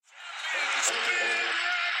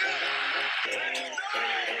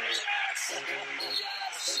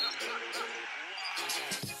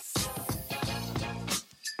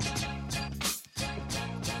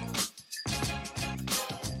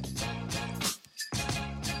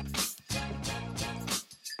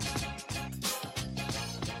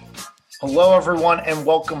Hello, everyone, and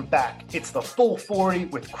welcome back. It's the Full 40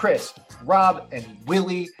 with Chris, Rob, and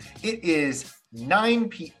Willie. It is 9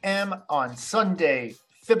 p.m. on Sunday,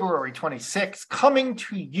 February 26th, coming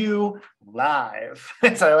to you live,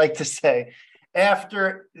 as I like to say,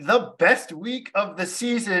 after the best week of the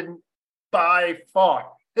season by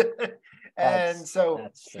far.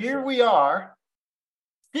 Here we are,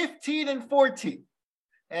 15-14.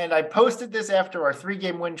 And I posted this after our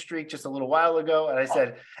 3-game win streak just a little while ago. And I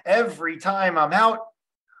said, every time I'm out,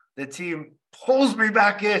 the team pulls me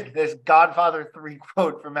back in. This Godfather 3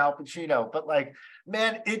 quote from Al Pacino. But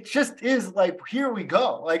man, it just is here we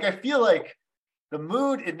go. I feel like the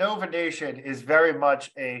mood in Nova Nation is very much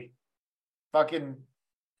a fucking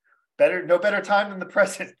no better time than the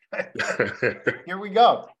present. Here we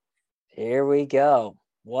go. Here we go.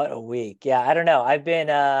 What a week. Yeah, I don't know. I've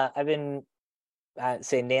been I'd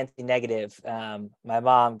say Nancy negative. My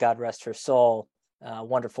mom, God rest her soul,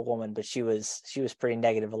 wonderful woman, but she was pretty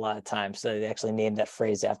negative a lot of times. So they actually named that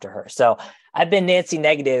phrase after her. So I've been Nancy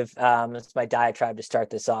negative. It's my diatribe to start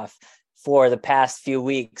this off for the past few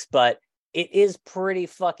weeks, but it is pretty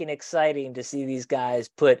fucking exciting to see these guys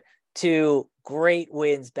put 2 great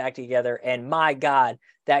wins back together. And my God,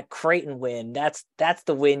 that Creighton win, that's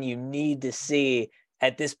the win you need to see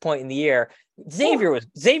at this point in the year. Xavier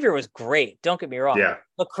was great. Don't get me wrong. Yeah.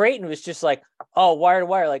 But Creighton was just wire to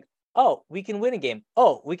wire. Oh, we can win a game.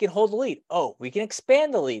 Oh, we can hold the lead. Oh, we can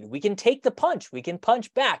expand the lead. We can take the punch. We can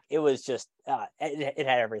punch back. It was just, it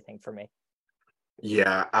had everything for me.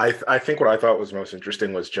 Yeah. I think what I thought was most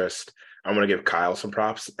interesting was just, I'm going to give Kyle some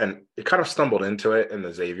props, and it kind of stumbled into it in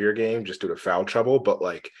the Xavier game just due to foul trouble. But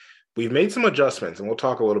we've made some adjustments, and we'll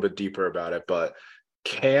talk a little bit deeper about it, but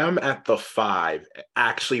Cam at the 5,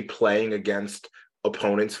 actually playing against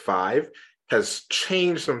opponents' 5, has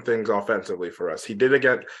changed some things offensively for us. He did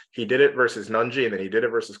it versus Nunji, and then he did it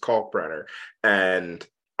versus Kalkbrenner. And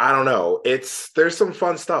I don't know, there's some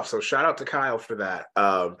fun stuff. So shout out to Kyle for that.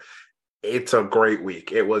 It's a great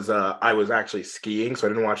week. It was I was actually skiing, so I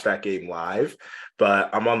didn't watch that game live, but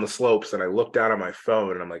I'm on the slopes and I look down at my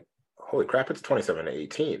phone and I'm like, holy crap, it's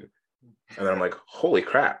 27-18. And then I'm like, holy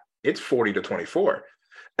crap, it's 40-24.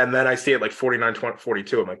 And then I see it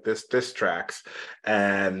 49-42. I'm like, this tracks.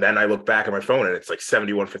 And then I look back at my phone and it's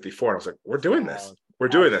 71-54. And I was like, we're doing this. We're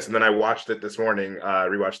doing this. And then I watched it this morning,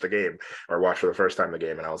 rewatched the game, or watched for the first time the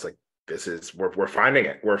game. And I was like, we're finding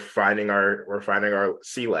it. We're finding our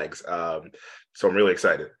sea legs. So I'm really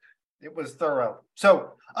excited. It was thorough.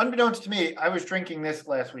 So unbeknownst to me, I was drinking this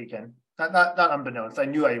last weekend. Not unbeknownst. I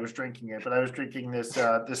knew I was drinking it, but I was drinking this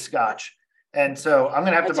scotch. And so I'm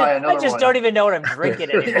going to have to buy another one. I just don't even know what I'm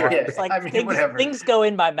drinking anymore. Yeah, it's things go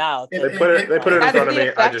in my mouth. They put it in front of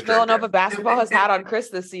me. I just Villanova basketball has had on Chris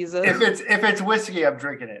this season. If it's whiskey, I'm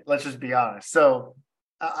drinking it. Let's just be honest. So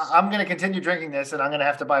I'm going to continue drinking this, and I'm going to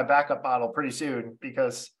have to buy a backup bottle pretty soon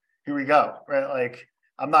because here we go. Right?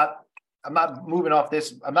 I'm not moving off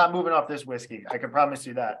this. I'm not moving off this whiskey. I can promise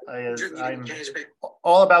you that. I'm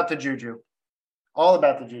all about the juju. All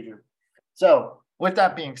about the juju. So with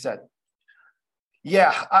that being said,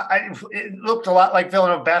 yeah, it looked a lot like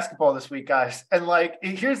Villanova basketball this week, guys. And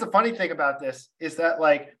here's the funny thing about this is that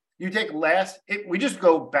you take we just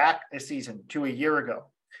go back a season to a year ago.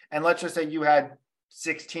 And let's just say you had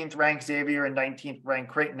 16th ranked Xavier and 19th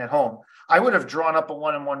ranked Creighton at home. I would have drawn up a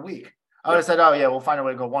 1-1 week. I would have said, oh yeah, we'll find a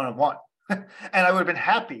way to go 1-1. And I would have been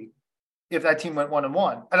happy if that team went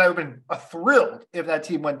 1-1. And I would have been thrilled if that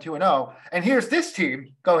team went 2-0. And here's this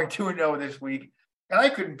team going 2-0 this week. And I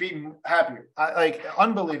couldn't be happier.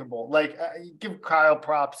 Unbelievable. Give Kyle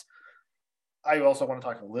props. I also want to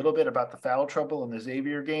talk a little bit about the foul trouble in the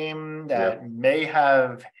Xavier game that may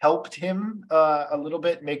have helped him a little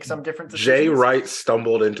bit make some different decisions. Jay Wright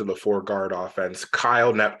stumbled into the 4-guard offense.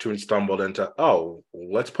 Kyle Neptune stumbled into,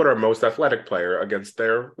 let's put our most athletic player against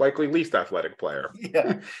their likely least athletic player.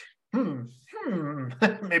 Yeah.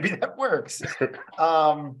 Maybe that works.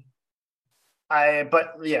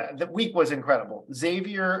 The week was incredible.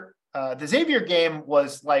 Xavier, the Xavier game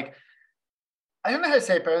was I don't know how to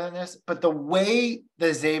say it better than this, but the way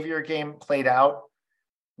the Xavier game played out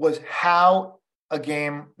was how a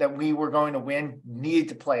game that we were going to win needed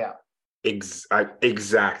to play out.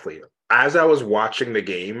 Exactly. As I was watching the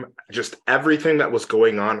game, just everything that was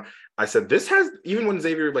going on, I said, this has, even when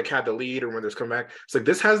Xavier had the lead or when there's comeback, it's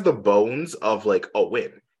this has the bones of a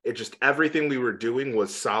win. It just, everything we were doing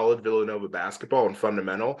was solid Villanova basketball and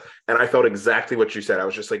fundamental. And I felt exactly what you said. I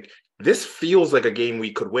was just like, this feels like a game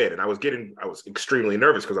we could win. And I was extremely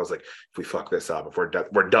nervous because I was like, if we fuck this up, if we're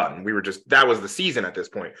done. That was the season at this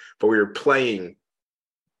point, but we were playing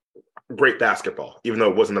great basketball, even though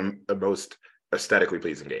it wasn't the most aesthetically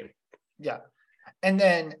pleasing game. Yeah. And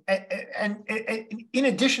then, and in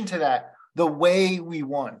addition to that, the way we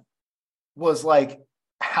won was like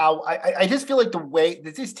how I just feel like the way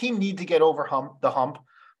that this team need to get over the hump,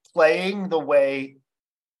 playing the way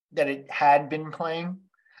that it had been playing.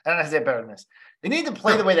 I don't know how to say it better than this. They need to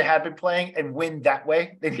play the way they had been playing and win that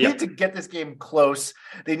way. They needed to get this game close.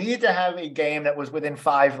 They needed to have a game that was within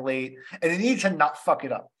 5 late, and they needed to not fuck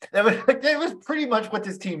it up. That was pretty much what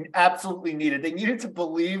this team absolutely needed. They needed to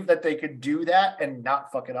believe that they could do that and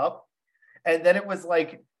not fuck it up. And then it was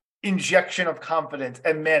like injection of confidence.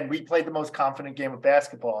 And man, we played the most confident game of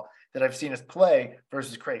basketball that I've seen us play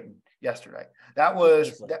versus Creighton yesterday. That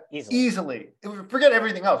was easily. Forget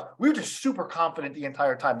everything else. We were just super confident the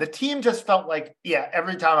entire time. The team just felt like, yeah,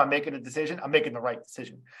 every time I'm making a decision, I'm making the right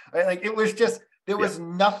decision. Right? Like it was just, there was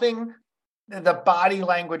nothing, the body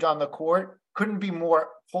language on the court couldn't be more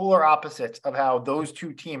polar opposites of how those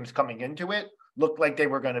two teams coming into it looked like they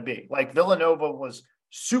were going to be. Like Villanova was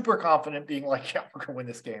super confident being like, yeah, we're going to win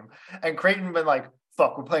this game. And Creighton been like,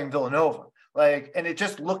 fuck, we're playing Villanova. Like, and it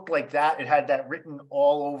just looked like that. It had that written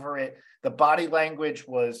all over it. The body language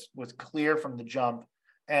was clear from the jump,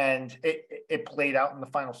 and it played out in the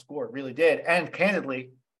final score. It really did. And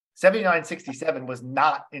candidly, 79-67 was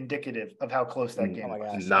not indicative of how close that game was.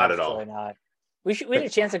 Gosh, not at all. Not. We had a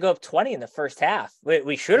chance to go up 20 in the first half.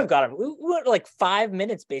 We should have got them. We went like 5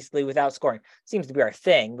 minutes basically without scoring. Seems to be our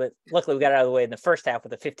thing, but luckily we got out of the way in the first half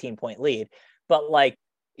with a 15-point lead. But like,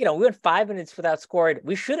 we went 5 minutes without scoring.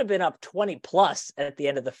 We should have been up 20 plus at the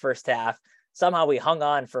end of the first half. Somehow we hung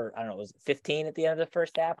on for, I don't know, was it 15 at the end of the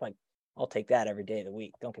first half? Like, I'll take that every day of the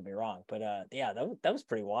week. Don't get me wrong. But that was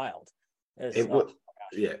pretty wild. It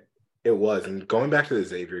was. And going back to the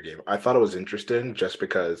Xavier game, I thought it was interesting just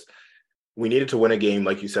because we needed to win a game,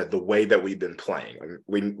 like you said, the way that we've been playing.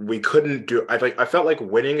 We couldn't do. I felt like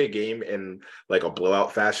winning a game in like a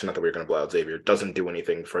blowout fashion. Not that we were going to blow out Xavier, doesn't do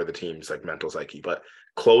anything for the team's like mental psyche. But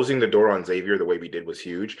closing the door on Xavier the way we did was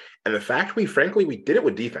huge. And the fact we did it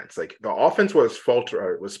with defense. Like the offense was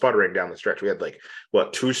sputtering down the stretch. We had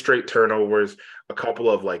 2 straight turnovers, a couple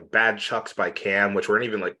of like bad chucks by Cam, which weren't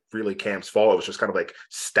even like really Cam's fault. It was just kind of like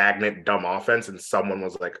stagnant, dumb offense. And Cam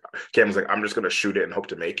was like, I'm just going to shoot it and hope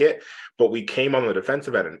to make it. But we came on the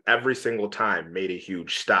defensive end and every single time made a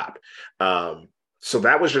huge stop. So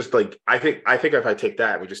that was just like, I think if I take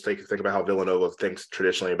that and we just think about how Villanova thinks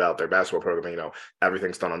traditionally about their basketball program,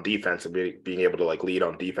 everything's done on defense and being able to like lead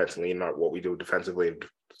on defense and lead on what we do defensively and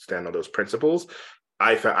stand on those principles.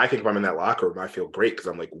 I think if I'm in that locker room, I feel great because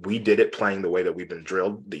I'm like, we did it playing the way that we've been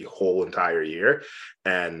drilled the whole entire year.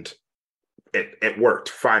 And it worked.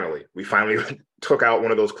 Finally, we took out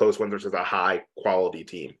one of those close ones versus a high quality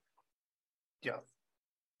team. Yeah.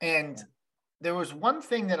 And there was one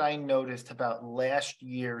thing that I noticed about last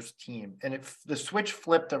year's team, and the switch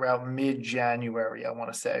flipped around mid-January, I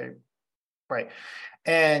want to say, right?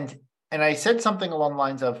 And I said something along the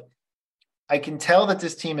lines of, I can tell that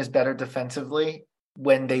this team is better defensively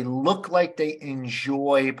when they look like they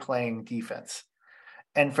enjoy playing defense.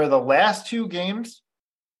 And for the last 2 games,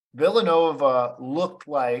 Villanova looked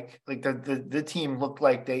like the team looked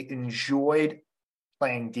like they enjoyed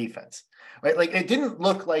playing defense, right? Like it didn't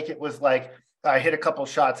look like it was like, I hit a couple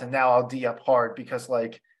shots and now I'll D up hard because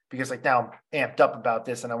now I'm amped up about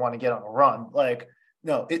this and I want to get on a run. Like,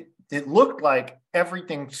 no, it looked like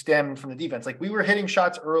everything stemmed from the defense. Like we were hitting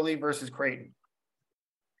shots early versus Creighton,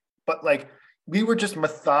 but like we were just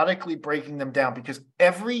methodically breaking them down because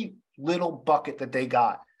every little bucket that they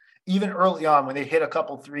got, even early on when they hit a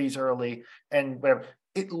couple threes early and whatever,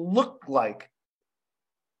 it looked like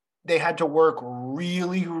they had to work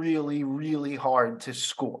really, really, really hard to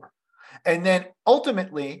score. And then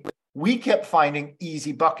ultimately, we kept finding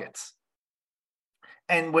easy buckets.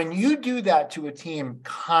 And when you do that to a team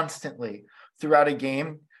constantly throughout a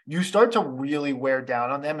game, you start to really wear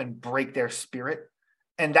down on them and break their spirit.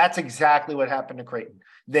 And that's exactly what happened to Creighton.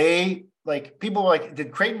 People were like,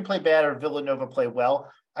 did Creighton play bad or Villanova play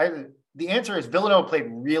well? The answer is Villanova played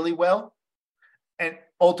really well. And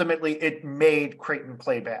ultimately, it made Creighton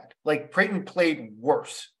play bad. Like Creighton played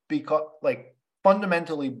worse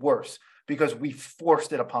fundamentally worse because we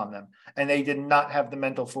forced it upon them and they did not have the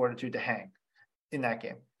mental fortitude to hang in that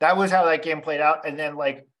game. That was how that game played out. And then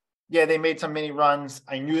they made some mini runs.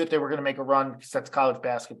 I knew that they were going to make a run because that's college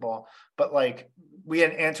basketball, but we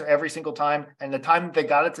had an answer every single time. And the time they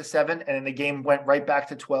got it to 7 and then the game went right back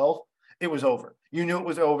to 12, it was over. You knew it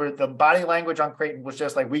was over. The body language on Creighton was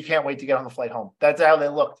just like, we can't wait to get on the flight home. That's how they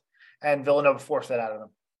looked. And Villanova forced that out of them.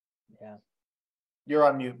 Yeah. You're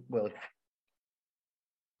on mute, Willie.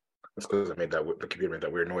 That's because the computer made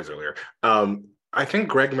that weird noise earlier. I think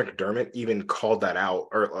Greg McDermott even called that out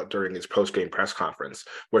during his post-game press conference,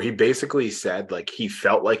 where he basically said like he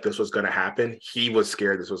felt like this was going to happen. He was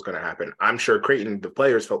scared this was going to happen. I'm sure Creighton, the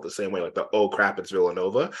players, felt the same way, like oh crap, it's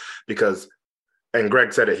Villanova, because, and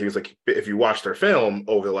Greg said it, he was like, if you watch their film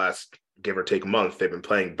over the last give or take month, they've been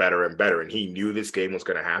playing better and better, and he knew this game was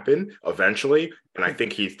going to happen eventually, and I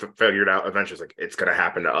think he figured out eventually, like, it's going to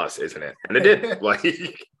happen to us, isn't it? And it did. Like.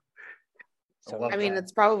 So I mean,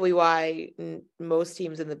 it's probably why most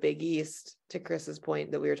teams in the Big East, to Chris's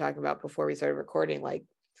point that we were talking about before we started recording, like,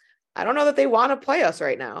 I don't know that they want to play us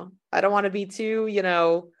right now. I don't want to be too,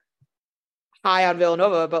 high on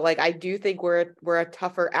Villanova, but like, I do think we're a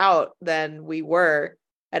tougher out than we were,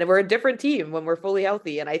 and we're a different team when we're fully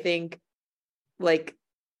healthy. And I think, like,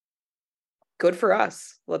 good for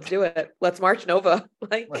us. Let's do it. Let's march Nova.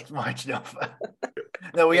 Let's march Nova.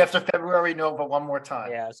 No, we have to February Nova one more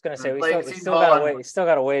time. Yeah, I was going to say we still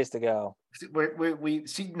got a ways to go.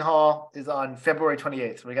 Seton Hall is on February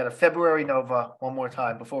 28th. We got a February Nova one more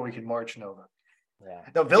time before we can march Nova. Yeah.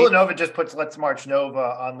 No, Villanova just puts Let's March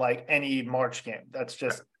Nova on like any March game. That's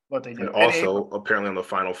just what they do. And also, apparently on the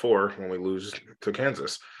Final Four when we lose to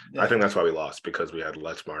Kansas. Yeah. I think that's why we lost, because we had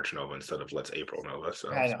Let's March Nova instead of Let's April Nova.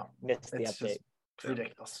 So I know. Missed the update. It's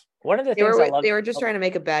ridiculous. One of the things they were just trying to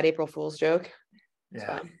make a bad April Fool's joke.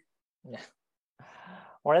 Yeah.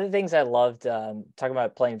 One of the things I loved talking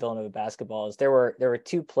about playing Villanova basketball is there were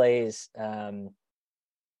two plays in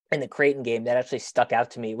the Creighton game that actually stuck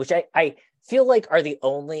out to me, which I feel like are the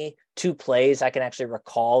only two plays I can actually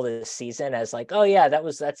recall this season as like, oh yeah,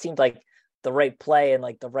 that seemed like the right play and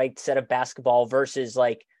like the right set of basketball versus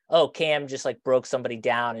like, oh, Cam just like broke somebody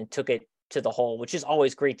down and took it to the hole, which is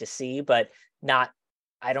always great to see, but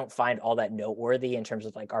I don't find all that noteworthy in terms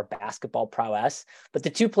of like our basketball prowess. But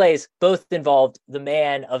the two plays both involved the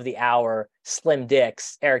man of the hour, Slim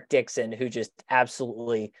Dix, Eric Dixon, who just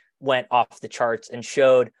absolutely went off the charts and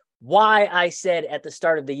showed why I said at the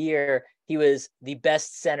start of the year he was the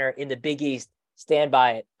best center in the Big East. Stand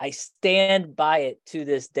by it. I stand by it to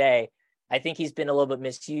this day. I think he's been a little bit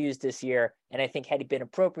misused this year. And I think had he been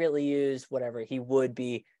appropriately used, whatever, he would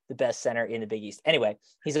be the best center in the Big East. Anyway,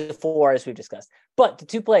 he's a 4, as we've discussed. But the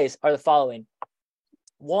two plays are the following.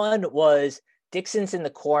 One was Dixon's in the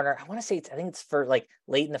corner. I think it's for like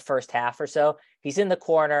late in the first half or so. He's in the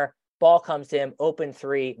corner. Ball comes to him, open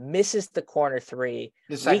 3, misses the corner 3.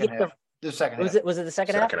 The second half. Was it the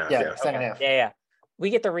second half? Yeah, second half. Yeah. We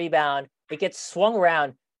get the rebound. It gets swung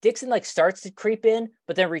around. Dixon like starts to creep in,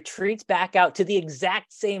 but then retreats back out to the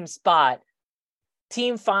exact same spot.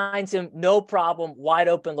 Team finds him, no problem, wide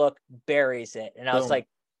open look, buries it. And I was like,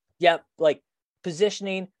 yep, like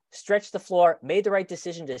positioning, stretched the floor, made the right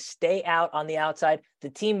decision to stay out on the outside. The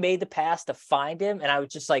team made the pass to find him. And I was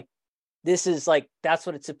just like, this is like, that's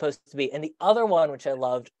what it's supposed to be. And the other one, which I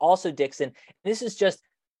loved, also Dixon, this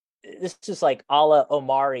is like a la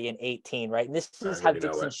Omari in 18, right? And this is how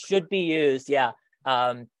Dixon should be used. Yeah.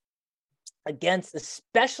 Against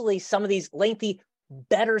especially some of these lengthy,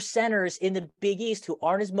 better centers in the Big East who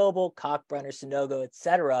aren't as mobile, Cockbrenner, Sanogo,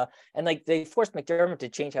 etc. And like they forced McDermott to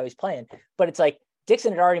change how he's playing. But it's like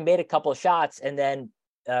Dixon had already made a couple of shots, and then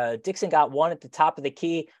Dixon got one at the top of the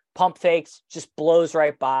key, pump fakes, just blows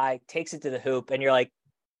right by, takes it to the hoop, and you're like,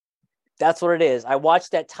 that's what it is. I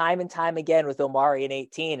watched that time and time again with Omari in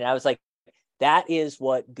 18, and I was like, that is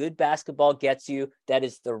what good basketball gets you. That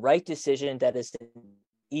is the right decision. That is the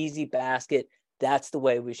easy basket. That's the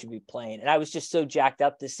way we should be playing. And I was just so jacked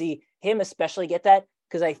up to see him especially get that,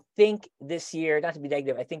 because I think this year, not to be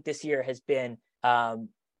negative, I think this year has been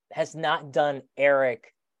has not done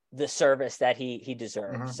Eric the service that he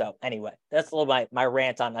deserves. Mm-hmm. So anyway, that's a little my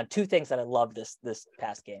rant on two things that I love this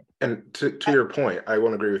past game. And to your point, I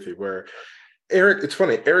want to agree with you where Eric, it's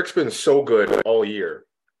funny, Eric's been so good all year.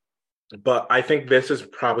 But I think this is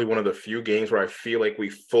probably one of the few games where I feel like we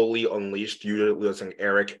fully unleashed utilizing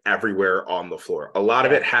Eric everywhere on the floor. A lot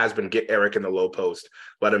of it has been get Eric in the low post,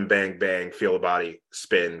 let him bang, feel the body,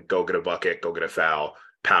 spin, go get a bucket, go get a foul,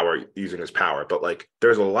 power, using his power. But like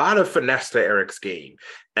there's a lot of finesse to Eric's game.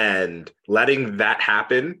 And letting that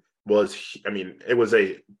happen it was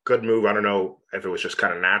a good move. I don't know if it was just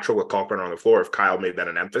kind of natural with Kalkbrenner on the floor, if Kyle made that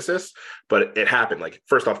an emphasis, but it happened. Like,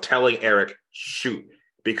 first off, telling Eric, shoot,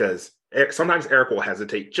 because Sometimes Eric will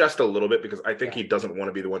hesitate just a little bit because I think he doesn't want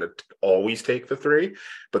to be the one to always take the three.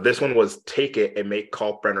 But this one was take it and make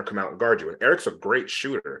Kalkbrenner come out and guard you. And Eric's a great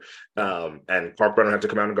shooter. And Kalkbrenner had to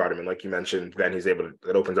come out and guard him. And like you mentioned, then he's able to,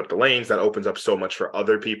 it opens up the lanes. That opens up so much for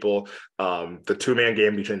other people. The two-man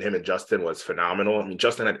game between him and Justin was phenomenal. I mean,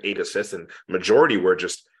 Justin had 8 assists and majority were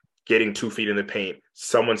just getting 2 feet in the paint.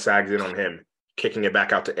 Someone sags in on him, kicking it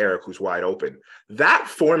back out to Eric, who's wide open. That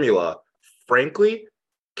formula, frankly,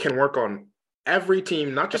 can work on every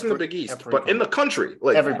team, not just in the Big East, but in the country.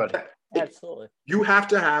 Like everybody. Absolutely. You have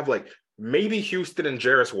to have like maybe Houston and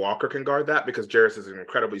Jarris Walker can guard that because Jarris is an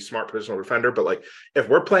incredibly smart positional defender. But like if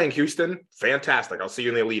we're playing Houston, fantastic. I'll see you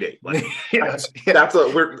in the Elite Eight. Like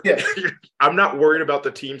I'm not worried about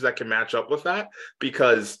the teams that can match up with that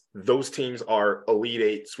because those teams are Elite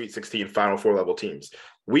Eight, Sweet 16, Final Four level teams.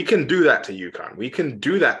 We can do that to UConn. We can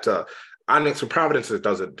do that to I think so Providence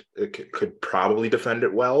could probably defend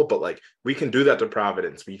it well, but like we can do that to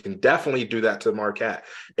Providence. We can definitely do that to Marquette.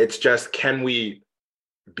 It's just, can we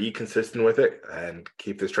be consistent with it and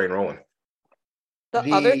keep this train rolling?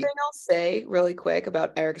 The other thing I'll say really quick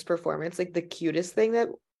about Eric's performance, like the cutest thing that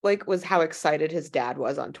like was how excited his dad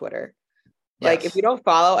was on Twitter. Like if you don't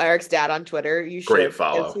follow Eric's dad on Twitter, you should. Great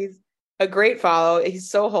follow. He's a great follow.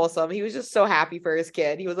 He's so wholesome. He was just so happy for his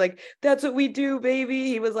kid. He was like, "That's what we do, baby."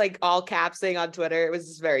 He was like all capsing on Twitter. It was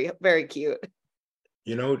just very, very cute.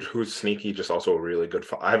 You know who's sneaky? Just also a really good.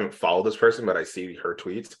 I haven't followed this person, but I see her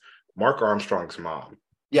tweets. Mark Armstrong's mom.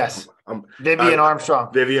 Yes, Vivian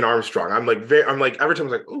Armstrong. Vivian Armstrong. I'm like every time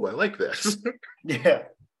I was like, "Ooh, I like this." Yeah,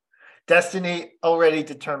 destiny already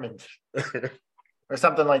determined, or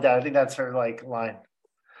something like that. I think that's her like line.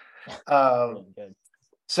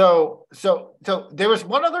 So there was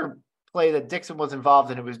one other play that Dixon was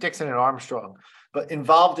involved in. It was Dixon and Armstrong, but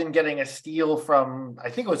involved in getting a steal from, I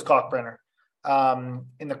think it was Kalkbrenner,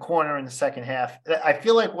 in the corner in the second half. I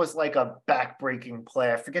feel like was like a back-breaking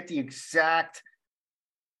play. I forget the exact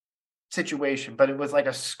situation, but it was like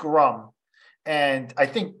a scrum. And I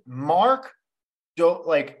think Mark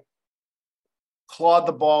clawed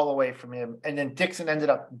the ball away from him, and then Dixon ended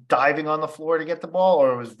up diving on the floor to get the ball,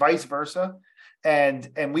 or it was vice versa. And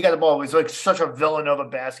we got the ball. It was like such a Villanova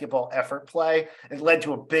basketball effort play. It led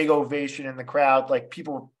to a big ovation in the crowd. Like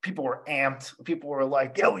people were amped. People were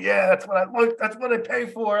like, "Oh yeah, that's what I pay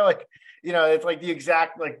for." Like, you know, it's like the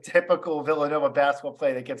exact like typical Villanova basketball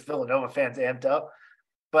play that gets Villanova fans amped up.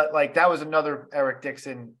 But like that was another Eric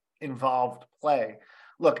Dixon involved play.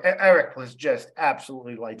 Look, Eric was just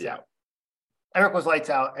absolutely lights out. Eric was lights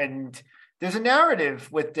out, and there's a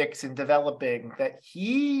narrative with Dixon developing that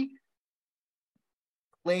he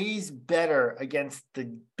plays better against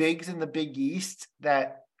the bigs in the Big East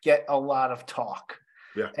that get a lot of talk.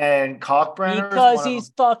 Yeah. And Kalkbrenner because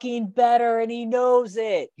he's fucking better and he knows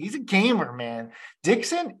it. He's a gamer, man.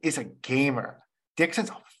 Dixon is a gamer.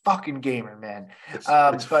 Dixon's a fucking gamer, man. It's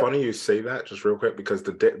funny you say that, just real quick, because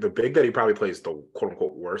the big that he probably plays the quote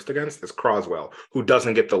unquote worst against is Croswell, who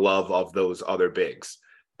doesn't get the love of those other bigs.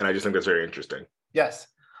 And I just think that's very interesting. Yes.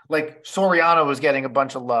 Like Soriano was getting a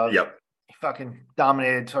bunch of love. Yep. Fucking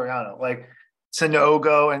dominated Soriano. Like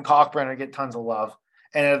Sanogo and Kalkbrenner get tons of love,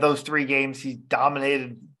 and in those 3 games he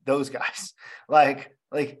dominated those guys. Like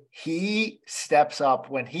he steps up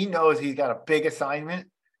when he knows he's got a big assignment.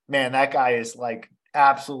 Man, that guy is like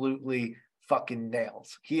absolutely fucking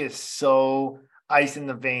nails. He is so ice in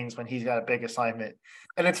the veins when he's got a big assignment.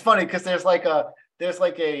 And it's funny because there's like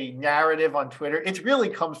a narrative on Twitter. It really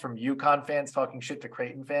comes from UConn fans talking shit to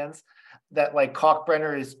Creighton fans that like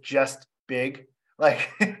Kalkbrenner is just big. Like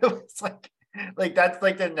it's like that's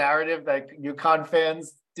like the narrative that UConn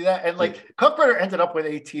fans do that. And like Kalkbrenner ended up with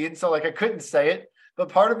 18, so like I couldn't say it, but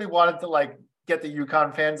part of me wanted to like get the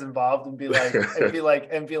UConn fans involved and be like,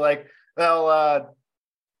 well,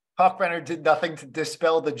 Kalkbrenner did nothing to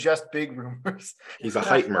dispel the just big rumors. He's a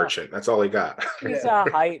height merchant. That's all he got. He's a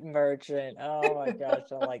height merchant. Oh my gosh,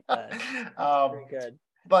 I like that. Pretty good.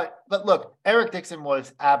 But look, Eric Dixon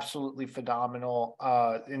was absolutely phenomenal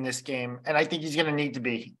in this game, and I think he's going to need to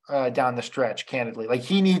be down the stretch. Candidly, like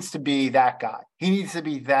he needs to be that guy. He needs to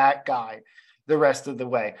be that guy the rest of the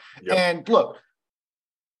way. Yep. And look,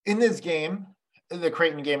 in this game, the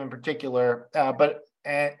Creighton game in particular,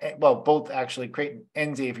 both actually Creighton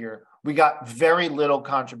and Xavier, we got very little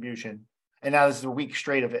contribution, and now this is a week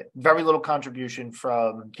straight of it. Very little contribution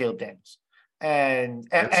from Caleb Daniels. And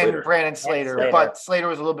Brandon Slater, but Slater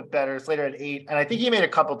was a little bit better. Slater had 8, and I think he made a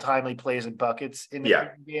couple timely plays and buckets in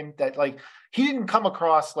the game that like he didn't come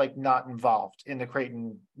across like not involved in the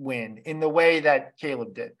Creighton win in the way that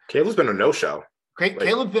Caleb did. Caleb's been a no-show.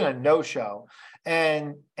 Caleb's been a no-show,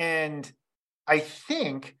 and I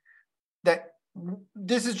think that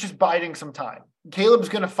this is just biding some time. Caleb's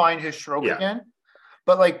going to find his stroke again,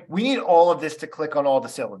 but like we need all of this to click on all the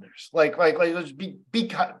cylinders. Like let's be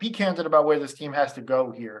candid about where this team has to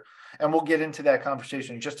go here, and we'll get into that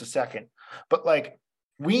conversation in just a second. But like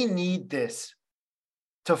we need this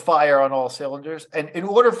to fire on all cylinders, and in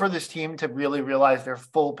order for this team to really realize their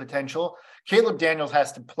full potential, Caleb Daniels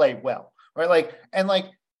has to play well, right? Like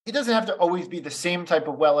it doesn't have to always be the same type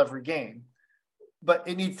of well every game, but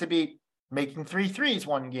it needs to be making 3 threes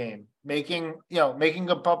one game, making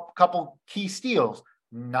a couple key steals,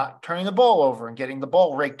 not turning the ball over and getting the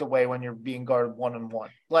ball raked away when you're being guarded 1-on-1.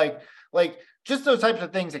 Like just those types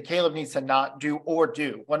of things that Caleb needs to not do or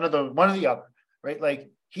do one or the other, right? Like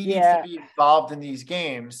he needs to be involved in these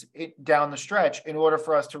games down the stretch in order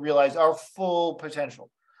for us to realize our full potential.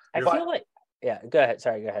 I feel like, go ahead.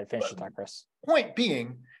 Sorry, go ahead. Finish your talk, Chris. Point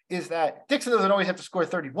being is that Dixon doesn't always have to score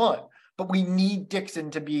 31, but we need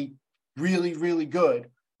Dixon to be really, really good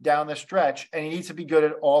down the stretch, and he needs to be good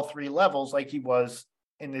at all 3 levels like he was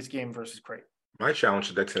in this game versus Creighton. My challenge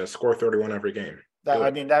to Dixon is score 31 every game.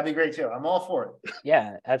 That'd be great too. I'm all for it.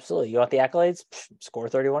 Yeah, absolutely. You want the accolades? Score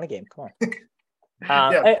 31 a game. Come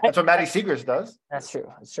on. That's what Maddie Seegers does. That's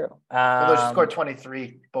true. Although she scored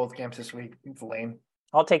 23 both games this week. It's lame.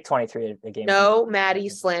 I'll take 23 a game. No, Maddie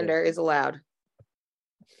slander is allowed.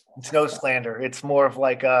 It's no slander. It's more of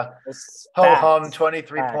like a ho-hum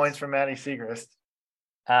 23 points from Maddie Segrist.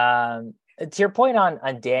 To your point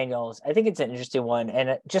on Daniels, I think it's an interesting one.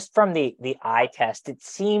 And just from the eye test, it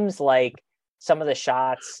seems like some of the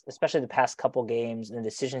shots, especially the past couple games and the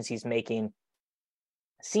decisions he's making,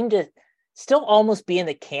 seem to still almost be in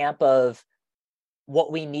the camp of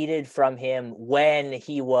what we needed from him when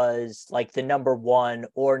he was like the number 1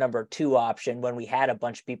 or number 2 option, when we had a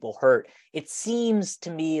bunch of people hurt. It seems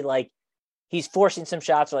to me like he's forcing some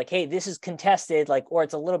shots, or like, hey, this is contested, like, or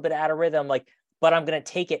it's a little bit out of rhythm, like, but I'm going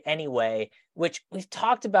to take it anyway, which we've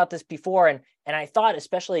talked about this before. And I thought,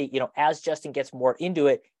 especially, as Justin gets more into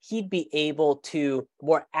it, he'd be able to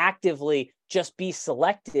more actively just be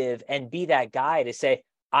selective and be that guy to say,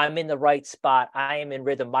 I'm in the right spot. I am in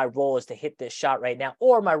rhythm. My role is to hit this shot right now,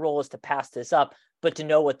 or my role is to pass this up, but to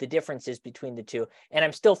know what the difference is between the two. And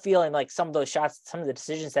I'm still feeling like some of those shots, some of the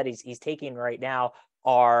decisions that he's taking right now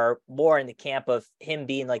are more in the camp of him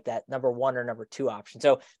being like that number 1 or number 2 option.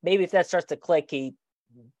 So maybe if that starts to click, he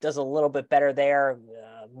does a little bit better there.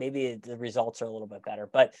 Maybe the results are a little bit better,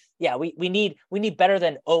 but yeah, we need better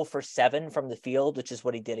than 0 for 7 from the field, which is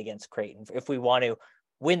what he did against Creighton. If we want to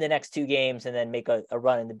win the next 2 games and then make a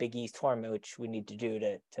run in the Big East tournament, which we need to do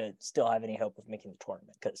to still have any hope of making the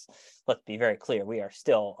tournament. Because let's be very clear, we are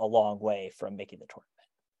still a long way from making the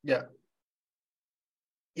tournament.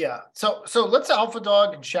 Yeah. So let's Alpha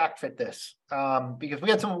Dog and Shaq fit this because we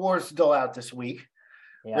got some awards to dole out this week.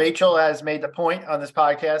 Yeah. Rachel has made the point on this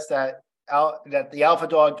podcast that the Alpha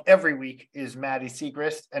Dog every week is Maddie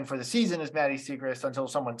Segrist, and for the season is Maddie Segrist until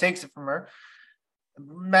someone takes it from her.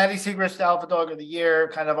 Maddie Segrist, Alpha Dog of the Year,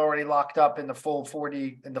 kind of already locked up in the full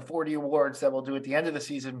 40 awards that we'll do at the end of the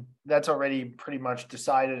season. That's already pretty much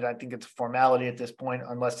decided. I think it's a formality at this point,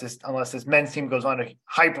 unless this men's team goes on a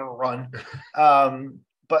hyper run.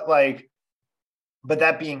 But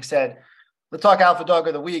that being said, let's talk Alpha Dog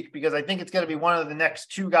of the Week, because I think it's going to be one of the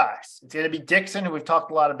next 2 guys. It's going to be Dixon, who we've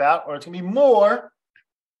talked a lot about, or it's going to be Moore,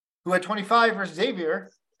 who had 25 versus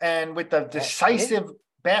Xavier, and with the decisive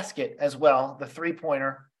basket as well, the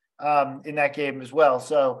 3-pointer in that game as well.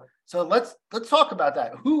 So let's talk about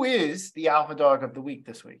that. Who is the Alpha Dog of the Week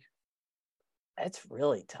this week? It's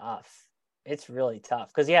really tough.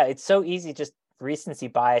 Because it's so easy, just recency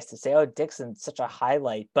bias, to say, oh, Dixon's such a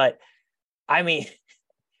highlight. But I mean,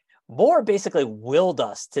 Moore basically willed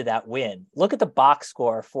us to that win. Look at the box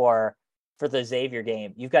score for the Xavier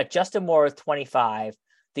game. You've got Justin Moore with 25.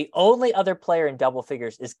 The only other player in double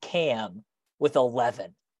figures is Cam with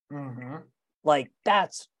 11. Mm-hmm. Like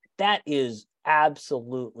that is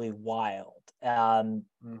absolutely wild.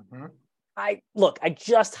 Mm-hmm. I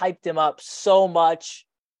just hyped him up so much.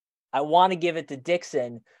 I want to give it to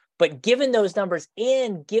Dixon, but given those numbers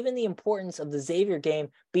and given the importance of the Xavier game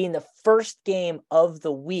being the first game of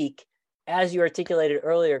the week, as you articulated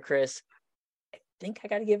earlier, Chris, I think I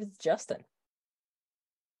got to give it to Justin.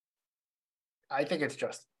 I think it's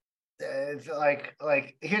Justin. It's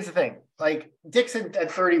like here's the thing, like Dixon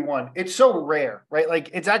at 31, it's so rare, right? Like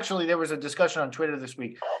it's actually, there was a discussion on Twitter this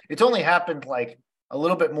week. It's only happened like a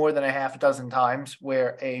little bit more than a half a dozen times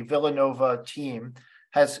where a Villanova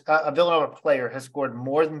player has scored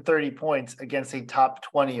more than 30 points against a top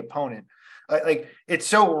 20 opponent. Like it's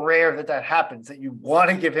so rare that happens that you want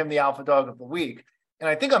to give him the Alpha Dog of the Week. and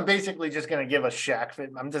I think I'm basically just going to give a Shaq Fit.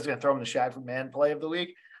 I'm just going to throw him the Shaq Fit Man play of the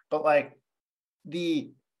week. But like the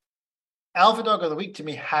alpha dog of the week to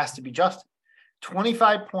me has to be Justin.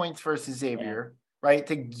 25 points versus Xavier, right?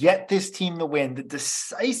 To get this team the win, the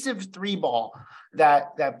decisive 3-ball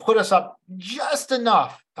that put us up just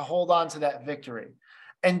enough to hold on to that victory.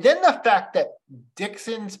 And then the fact that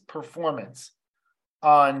Dixon's performance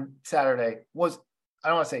on Saturday was, I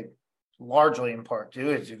don't want to say largely in part to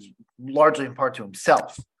it, was largely in part to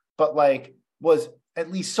himself, but like was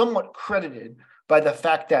at least somewhat credited by the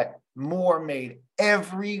fact that Moore made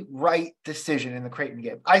every right decision in the Creighton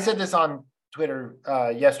game. I said this on Twitter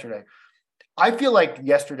yesterday. I feel like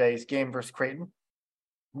yesterday's game versus Creighton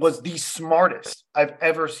was the smartest I've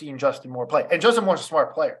ever seen Justin Moore play. And Justin Moore's a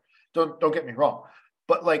smart player. Don't get me wrong.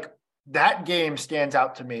 But like that game stands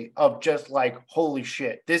out to me of just like, holy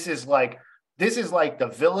shit. This is like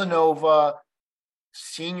the Villanova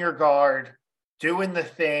senior guard doing the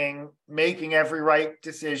thing, making every right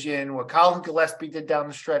decision, what Colin Gillespie did down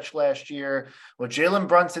the stretch last year, what Jalen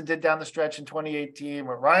Brunson did down the stretch in 2018,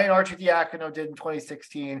 what Ryan Arcidiacono did in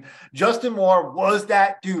 2016. Justin Moore was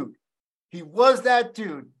that dude. He was that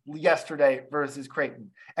dude yesterday versus Creighton.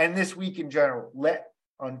 And this week in general,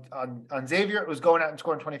 on Xavier, it was going out and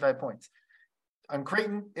scoring 25 points. On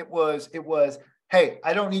Creighton, it was, hey,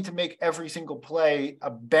 I don't need to make every single play a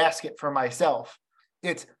basket for myself.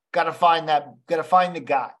 It's got to find the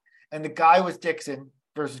guy. And the guy was Dixon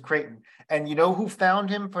versus Creighton. And you know who found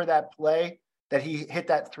him for that play that he hit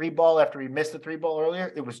that 3-ball after he missed the 3-ball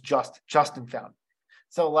earlier? It was Justin found him.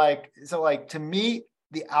 So like to me,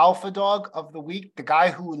 the alpha dog of the week, the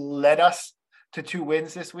guy who led us to 2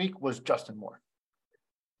 wins this week was Justin Moore.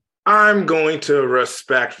 I'm going to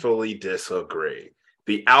respectfully disagree.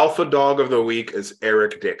 The alpha dog of the week is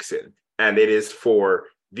Eric Dixon, and it is for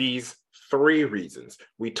these 3 reasons.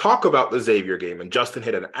 We talk about the Xavier game, and Justin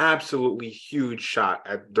hit an absolutely huge shot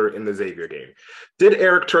in the Xavier game. Did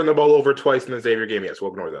Eric turn the ball over twice in the Xavier game? Yes,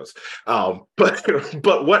 we'll ignore those.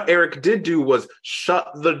 But what Eric did do was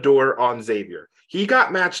shut the door on Xavier. He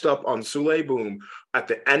got matched up on Sule Boom at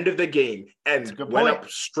the end of the game and went up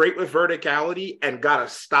straight with verticality and got a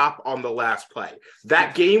stop on the last play.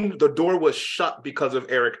 That game, the door was shut because of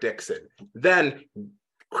Eric Dixon. Then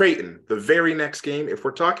Creighton, the very next game, if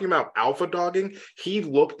we're talking about alpha dogging, he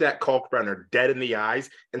looked at Kalkbrenner dead in the eyes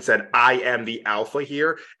and said, I am the alpha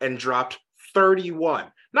here, and dropped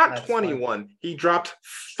 31. Not That's 21. Funny. He dropped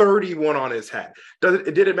 31 on his head.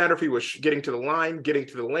 It didn't matter if he was getting to the line, getting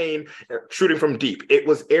to the lane, shooting from deep. It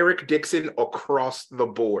was Eric Dixon across the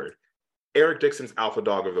board. Eric Dixon's alpha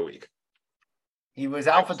dog of the week. He was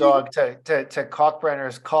alpha dog to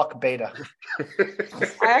Kalkbrenner's Kalk beta.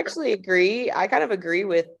 I actually agree. I kind of agree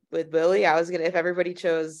with Billy. I was gonna, if everybody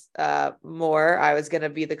chose Moore, I was gonna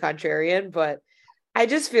be the contrarian, but I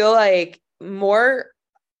just feel like Moore,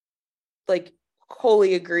 like,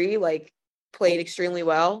 wholly agree, like, played extremely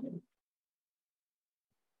well.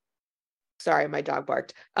 Sorry, my dog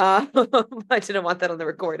barked. I didn't want that on the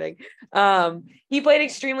recording. He played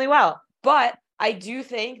extremely well, but I do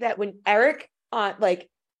think that when Eric, like,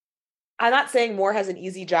 I'm not saying Moore has an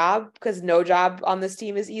easy job, because no job on this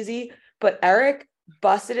team is easy, but Eric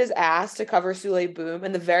busted his ass to cover Sule Boom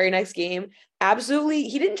in the very next game. Absolutely.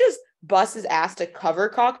 He didn't just bust his ass to cover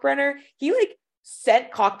Kalkbrenner. He like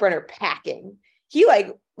sent Kalkbrenner packing. He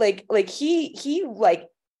he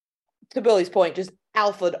to Billy's point, just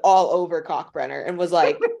alphaed all over Kalkbrenner and was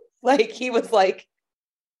like, he was like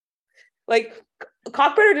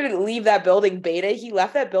Kalkbrenner didn't leave that building beta. He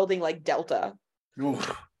left that building like delta.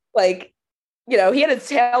 Oof. Like, you know, he had his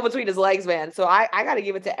tail between his legs, man. So I got to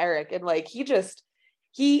give it to Eric. And like,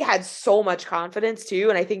 he had so much confidence too.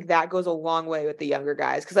 And I think that goes a long way with the younger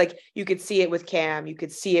guys. Cause like you could see it with Cam, you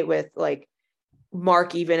could see it with like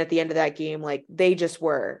Mark, even at the end of that game, like they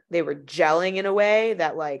were gelling in a way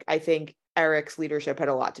that like, I think Eric's leadership had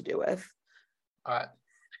a lot to do with. All right.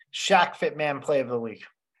 Shaq Fit Man play of the week.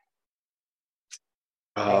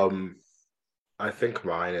 I think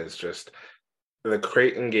mine is just the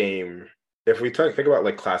Creighton game. If we think about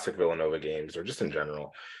like classic Villanova games or just in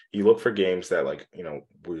general, you look for games that, like, you know,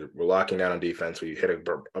 we're locking down on defense. We hit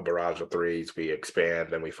a barrage of threes, we expand,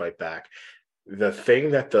 then we fight back. The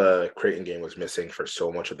thing that the Creighton game was missing for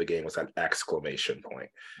so much of the game was that exclamation point.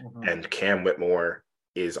 Mm-hmm. And Cam Whitmore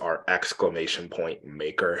is our exclamation point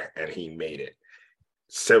maker, and he made it.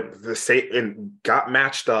 So and got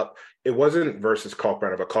matched up. It wasn't versus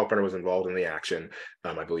Kalkbrenner, but Kalkbrenner was involved in the action,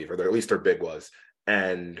 I believe, or at least their big was,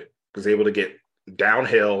 and was able to get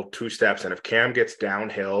downhill 2 steps. And if Cam gets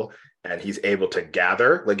downhill and he's able to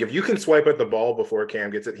gather. Like if you can swipe at the ball before Cam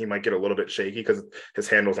gets it, he might get a little bit shaky because his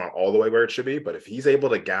handle's not all the way where it should be. But if he's able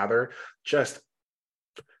to gather, just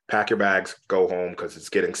pack your bags, go home because it's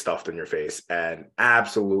getting stuffed in your face, and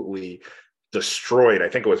absolutely destroyed. I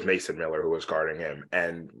think it was Mason Miller who was guarding him.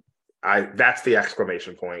 And that's the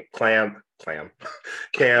exclamation point. Cam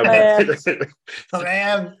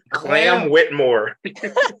Whitmore.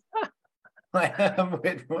 Clam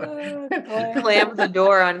Whitmore. Clam the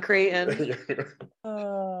door on Creighton.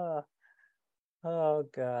 Oh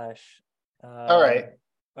gosh.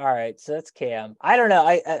 All right, so that's Cam. I don't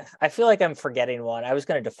know. I feel like I'm forgetting one. I was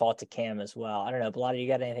going to default to Cam as well. I don't know. Bellotti, you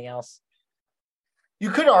got anything else?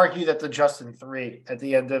 You could argue that the Justin 3 at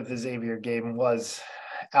the end of the Xavier game was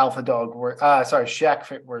alpha dog Shaq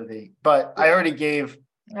fit worthy, but I already gave.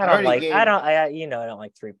 I don't like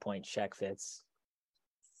 3-point Shaq fits.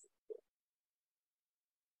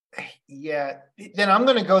 Yeah, then I'm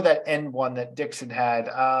going to go that end one that Dixon had.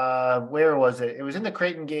 Where was it? It was in the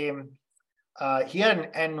Creighton game. He had an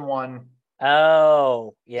end one.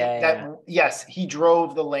 Oh, yeah. Yes, he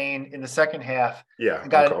drove the lane in the second half. Yeah,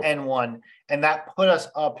 got an N one, and that put us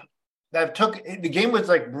up. That took the game was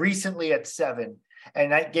like recently at 7,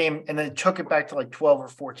 and that game, and then it took it back to like 12 or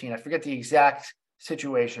 14. I forget the exact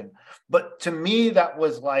situation, but to me that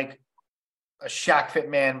was like a Shaq fit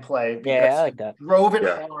man play. Yeah, I like that. Drove it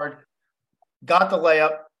hard, got the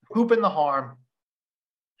layup, hoop in the harm,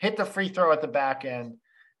 hit the free throw at the back end.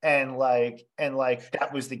 And that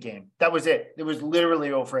was the game. That was it. It was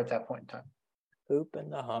literally over at that point in time. Hoop in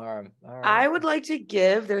the harm. All right. I would like to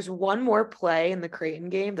there's one more play in the Creighton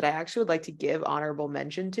game that I actually would like to give honorable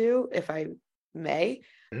mention to, if I may.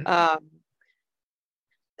 Mm-hmm.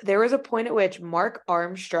 There was a point at which Mark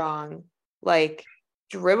Armstrong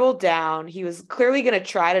dribbled down. He was clearly going to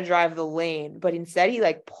try to drive the lane, but instead he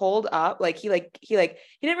pulled up. He didn't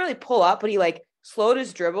really pull up, but he slowed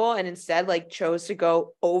his dribble and instead chose to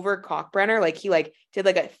go over Kalkbrenner. He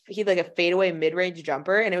did a fadeaway mid-range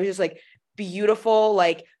jumper, and it was just beautiful.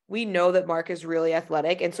 We know that Mark is really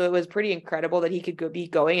athletic, and so it was pretty incredible that he could be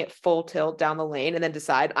going at full tilt down the lane and then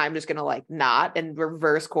decide I'm just gonna not and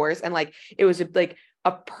reverse course, and it was a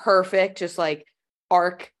perfect just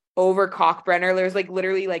arc over Kalkbrenner. There's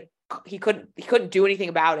literally he couldn't do anything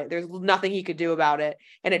about it. There's nothing he could do about it,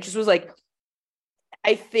 and it just was I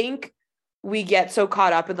think we get so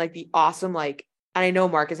caught up in the awesome, and I know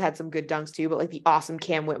Mark has had some good dunks too, but the awesome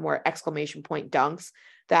Cam Whitmore exclamation point dunks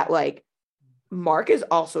that Mark is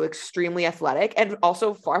also extremely athletic and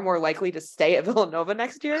also far more likely to stay at Villanova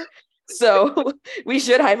next year. So we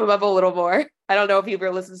should hype him up a little more. I don't know if he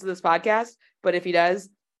ever listens to this podcast, but if he does,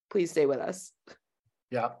 please stay with us.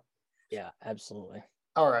 Yeah. Yeah, absolutely.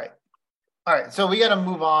 All right. So we got to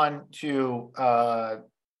move on to,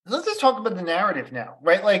 let's just talk about the narrative now,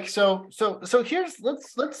 right? So here's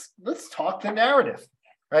let's talk the narrative,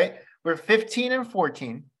 right? We're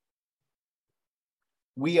 15-14.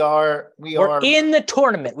 We're in the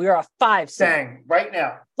tournament. We are a 5 seed. Dang, right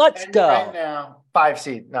now. Let's go. Right now, 5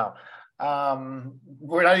 seed. No.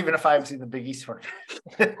 We're not even a 5 seed in the Big East tournament.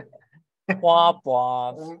 Womp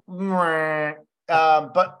womp.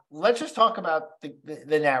 But let's just talk about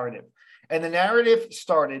the narrative. And the narrative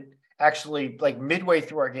started actually midway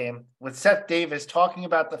through our game with Seth Davis talking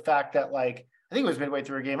about the fact that I think it was midway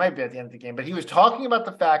through our game, might be at the end of the game, but he was talking about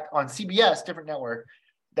the fact on CBS, different network,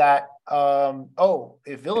 that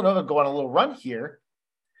if Villanova go on a little run here,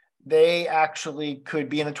 they actually could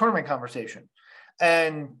be in the tournament conversation.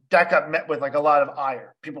 And that got met with a lot of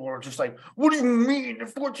ire. People were just what do you mean? They're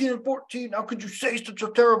 14-14. How could you say such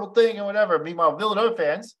a terrible thing and whatever? Meanwhile, Villanova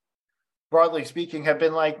fans, broadly speaking, have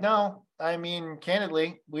been no. I mean,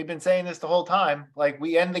 candidly, we've been saying this the whole time.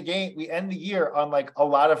 We end the year on a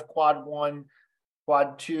lot of quad 1,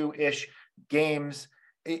 quad 2-ish games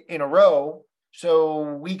in a row.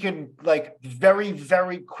 So we can very,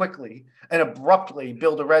 very quickly and abruptly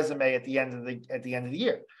build a resume at the end of the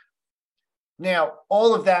year. Now,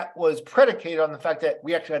 all of that was predicated on the fact that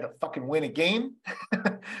we actually had to fucking win a game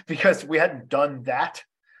because we hadn't done that.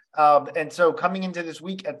 And so coming into this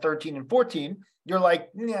week at 13-14, you're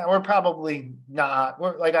yeah, we're probably not.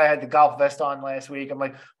 We're I had the golf vest on last week. I'm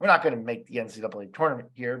we're not going to make the NCAA tournament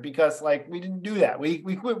here because we didn't do that. We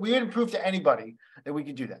didn't prove to anybody that we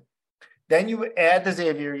could do that. Then you add the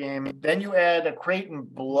Xavier game. Then you add a Creighton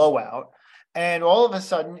blowout. And all of a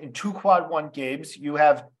sudden, in 2 quad 1 games, you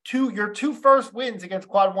have your two first wins against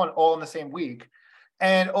quad 1 all in the same week.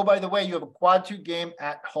 And oh, by the way, you have a quad 2 game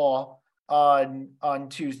at Hall on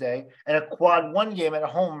Tuesday and a quad 1 game at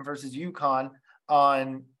home versus UConn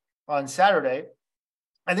on Saturday.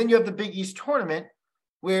 And then you have the Big East tournament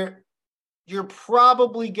where you're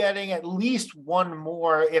probably getting at least one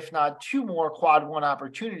more, if not two more, quad one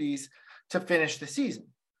opportunities to finish the season.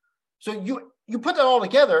 So you put that all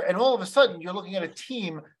together, and all of a sudden you're looking at a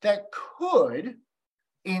team that could,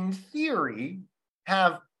 in theory,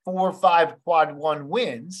 have 4 or 5 quad one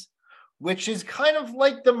wins, which is kind of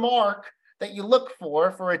like the mark that you look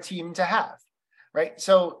for a team to have, right?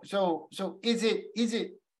 So is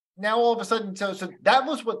it now all of a sudden? So that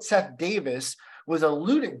was what Seth Davis was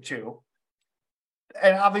alluding to.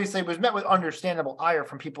 And obviously it was met with understandable ire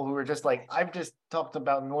from people who were just like, I've just talked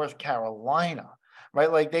about North Carolina,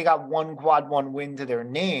 right? Like they got one quad one win to their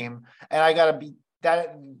name, and I got to be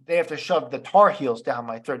that they have to shove the Tar Heels down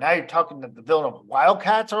my throat. Now you're talking that the Villanova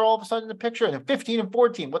Wildcats are all of a sudden in the picture, and they're 15 and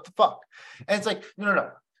 14. What the fuck? And it's like,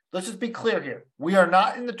 no. Let's just be clear here. We are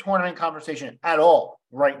not in the tournament conversation at all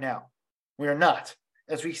right now. We are not.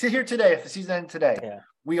 As we sit here today, if the season ended today,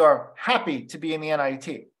 we are happy to be in the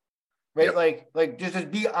NIT. Right? Yep. Like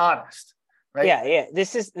just be honest. Right? Yeah.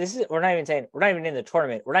 This is we're not even in the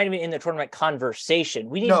tournament. We're not even in the tournament conversation.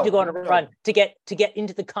 We need to go on a run to get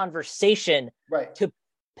into the conversation, right? To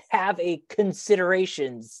have a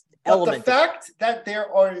considerations but element. The fact that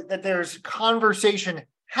there's conversation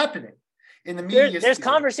happening in the media. There's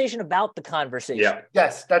conversation about the conversation. Yeah.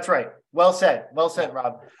 Yes, that's right. Well said,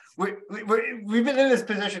 Rob. We've been in this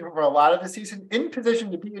position for a lot of the season, in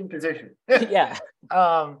position to be in position. Yeah.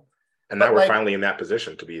 And now we're finally in that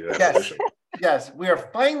position to be in that position. Yes, we are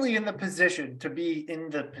finally in the position to be in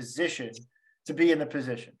the position to be in the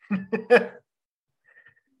position.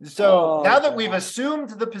 So now that we've assumed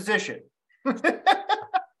the position, oh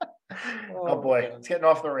boy, it's getting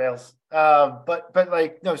off the rails. But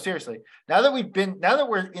like, no, seriously, now that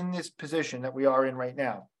we're in this position that we are in right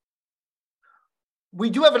now, we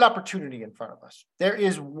do have an opportunity in front of us. There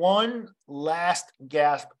is one last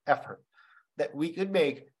gasp effort that we could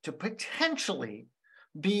make to potentially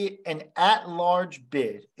be an at-large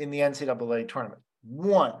bid in the NCAA tournament.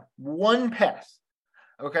 One path.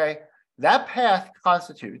 Okay, that path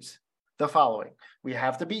constitutes the following: we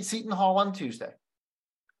have to beat Seton Hall on Tuesday.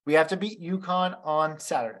 We have to beat UConn on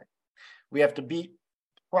Saturday. We have to beat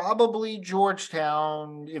probably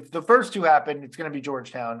Georgetown. If the first two happen, it's going to be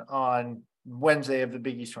Georgetown on Wednesday of the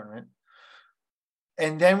Big East tournament.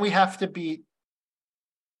 And then we have to beat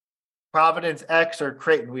Providence X or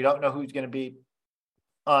Creighton. We don't know who's going to beat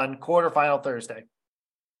on quarterfinal Thursday.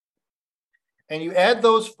 And you add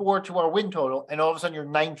those 4 to our win total, and all of a sudden you're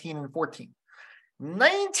 19 and 14.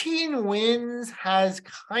 19 wins has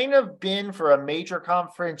kind of been, for a major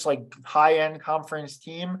conference, like high-end conference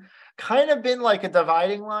team, kind of been like a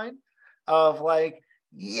dividing line of like,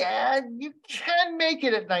 yeah, you can make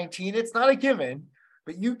it at 19. It's not a given,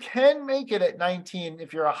 but you can make it at 19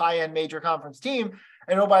 if you're a high-end major conference team.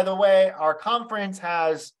 And oh, by the way, our conference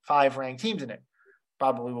has 5 ranked teams in it.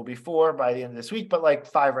 Probably will be 4 by the end of this week, but like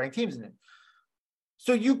 5 ranked teams in it.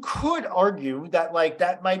 So you could argue that like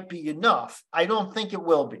that might be enough. I don't think it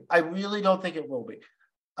will be. I really don't think it will be.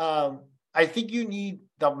 I think you need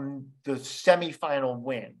the semifinal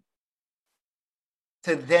win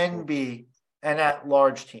to then be an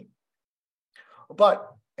at-large team.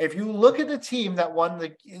 But if you look at the team that won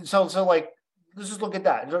the so like let's just look at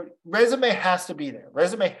that. Resume has to be there.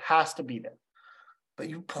 But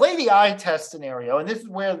you play the eye test scenario, and this is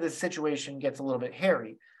where the situation gets a little bit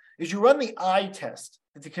hairy. Is you run the eye test,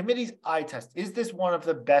 the committee's eye test. Is this one of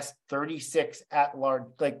the best 36 at-large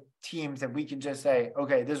like teams that we can just say,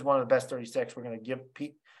 okay, this is one of the best 36. We're going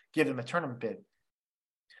to give them a tournament bid.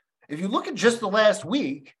 If you look at just the last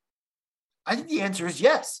week, I think the answer is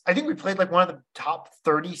yes. I think we played like one of the top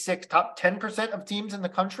 36, top 10% of teams in the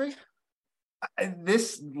country.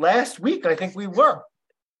 This last week, I think we were.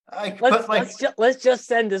 Let's just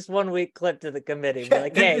send this 1 week clip to the committee. Yeah,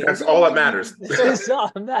 like, hey, that's all that matters. That's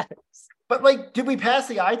all that matters. But like, did we pass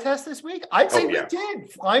the eye test this week? I'd say we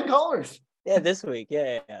did. Flying colors. Yeah, this week.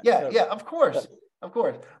 Yeah. Of course.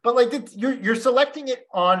 But like, you're selecting it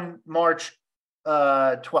on March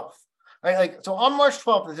 12th, right? Like, so on March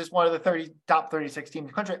 12th, is this one of the top 36 teams in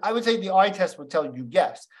the country? I would say the eye test would tell you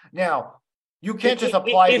yes. Now, you can't just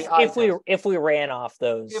apply the eye test. If we ran off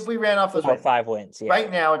those 5 wins,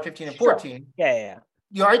 right now at 15 and 14. Sure. Yeah.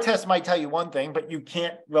 The eye test might tell you one thing, but you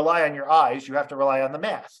can't rely on your eyes. You have to rely on the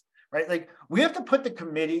math, right? Like, we have to put the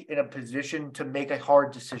committee in a position to make a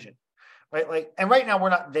hard decision, right? Like, and right now we're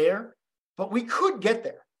not there, but we could get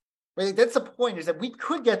there. Right? That's the point, is that we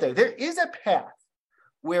could get there. There is a path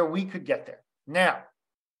where we could get there. Now,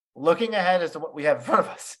 looking ahead as to what we have in front of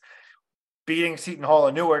us, beating Seton Hall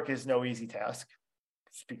and Newark is no easy task.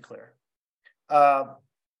 Let's be clear. I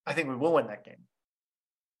think we will win that game.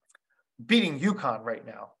 Beating UConn right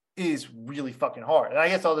now is really fucking hard. And I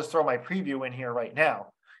guess I'll just throw my preview in here right now.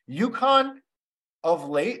 UConn of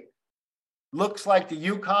late looks like the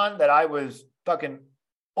UConn that I was fucking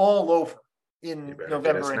all over in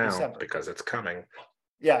November and December. Because it's coming.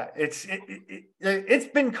 Yeah, it's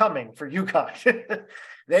been coming for UConn.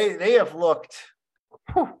 they have looked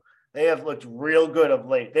real good of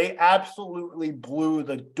late. They absolutely blew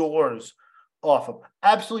the doors off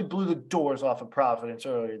of Providence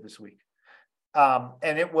earlier this week.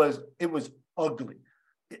 And it was ugly.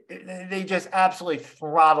 They just absolutely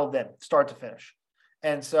throttled them start to finish.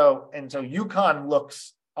 And so UConn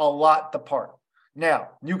looks a lot the part. Now,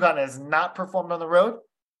 UConn has not performed on the road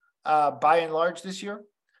by and large this year.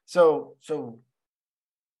 So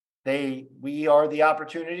we are the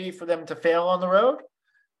opportunity for them to fail on the road,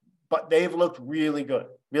 but they've looked really good,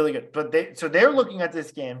 really good. But they're looking at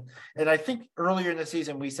this game, and I think earlier in the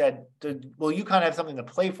season we said, will UConn have something to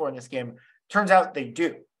play for in this game? Turns out they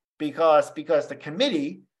do, because the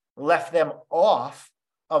committee left them off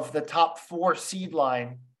of the top 4 seed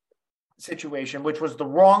line situation, which was the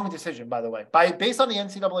wrong decision, by the way. Based on the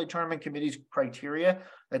NCAA tournament committee's criteria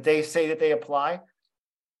that they say that they apply,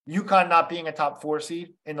 UConn not being a top 4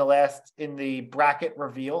 seed in the bracket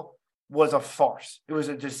reveal was a farce. It was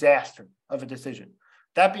a disaster of a decision.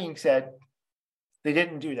 That being said, they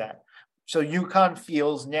didn't do that. So UConn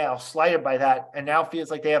feels now slighted by that, and now feels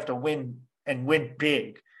like they have to win and win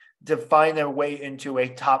big to find their way into a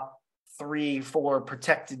top 3-4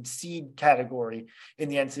 protected seed category in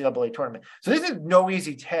the NCAA tournament. So this is no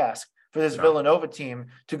easy task for this Villanova team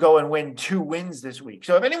to go and win 2 wins this week.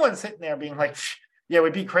 So if anyone's sitting there being like, yeah, we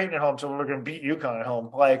beat Creighton at home, so we're going to beat UConn at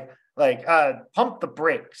home, pump the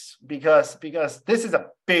brakes, because this is a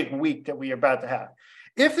big week that we are about to have.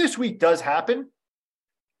 If this week does happen,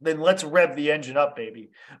 then let's rev the engine up,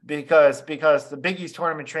 baby, because the Big East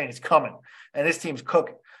tournament train is coming and this team's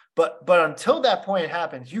cooking. But until that point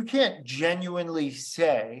happens, you can't genuinely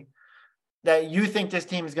say that you think this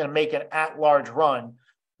team is going to make an at-large run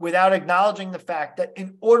without acknowledging the fact that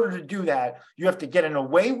in order to do that, you have to get an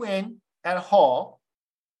away win at Hall,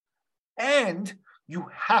 and you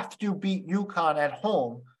have to beat UConn at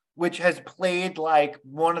home, which has played like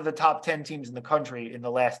one of the top 10 teams in the country in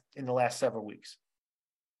the last several weeks.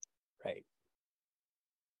 Right.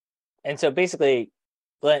 And so basically,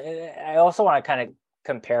 I also want to kind of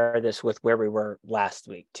compare this with where we were last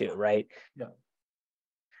week too, right? Yeah.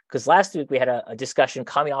 Because last week we had a discussion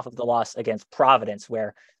coming off of the loss against Providence,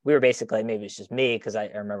 where we were basically, maybe it's just me because I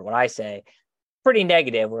remember what I say, pretty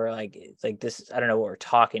negative. We're like, it's like this, I don't know what we're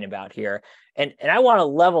talking about here. And I want to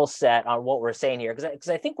level set on what we're saying here, because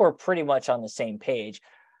I think we're pretty much on the same page.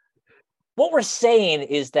 What we're saying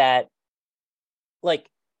is that, like,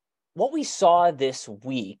 what we saw this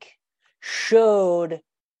week showed,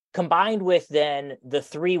 combined with then the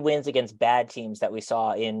 3 wins against bad teams that we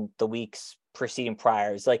saw in the weeks preceding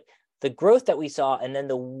prior, is like the growth that we saw, and then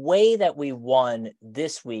the way that we won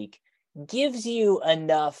this week gives you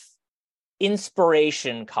enough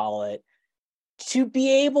inspiration, call it, to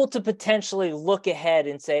be able to potentially look ahead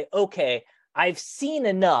and say, okay, I've seen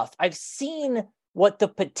enough. I've seen what the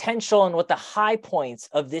potential and what the high points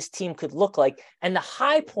of this team could look like. And the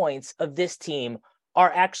high points of this team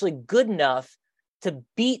are actually good enough to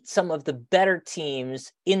beat some of the better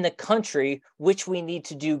teams in the country, which we need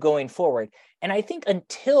to do going forward. And I think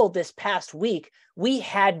until this past week, we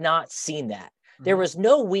had not seen that. Mm-hmm. There was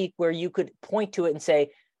no week where you could point to it and say,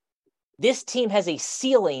 this team has a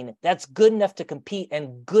ceiling that's good enough to compete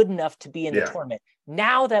and good enough to be in the tournament.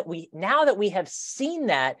 Now that we have seen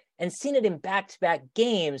that and seen it in back-to-back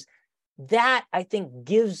games, that I think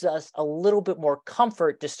gives us a little bit more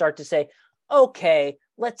comfort to start to say, okay,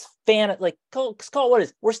 let's call it what it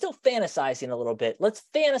is. We're still fantasizing a little bit. Let's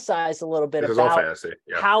fantasize a little bit about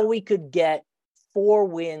how we could get 4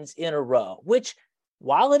 wins in a row, which,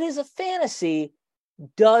 while it is a fantasy,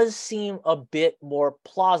 does seem a bit more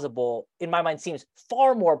plausible. In my mind, seems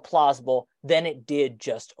far more plausible than it did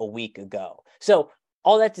just a week ago. So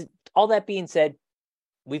all that being said,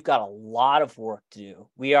 we've got a lot of work to do.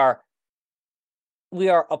 We are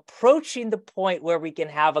approaching the point where we can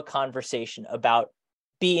have a conversation about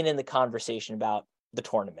being in the conversation about the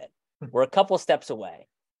tournament. We're a couple of steps away.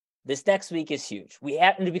 This next week is huge. We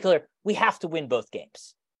have to be clear. We have to win both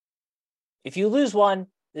games. If you lose one,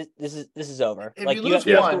 this is over. If you lose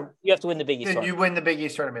one, you have to win the Big East tournament. You win the Big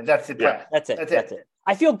East tournament. That's it. Yeah, that's it.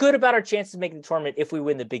 I feel good about our chances of making the tournament if we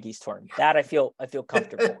win the Big East tournament. That I feel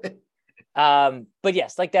comfortable. But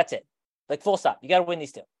yes, that's it. Full stop. You got to win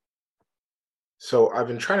these 2. So I've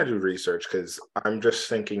been trying to do research because I'm just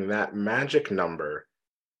thinking that magic number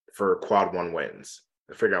for quad 1 wins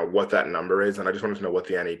figuring out what that number is, and I just wanted to know what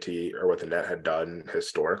the NET or what the net had done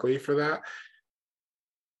historically for that.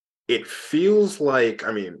 It feels like,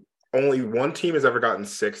 I mean, only one team has ever gotten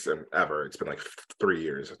 6 and ever. It's been like 3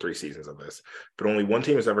 years or 3 seasons of this, but only one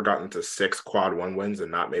team has ever gotten to 6 quad 1 wins and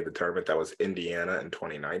not made the tournament. That was Indiana in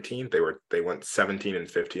 2019. They went 17 and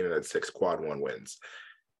 15 and had 6 quad 1 wins.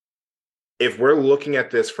 If we're looking at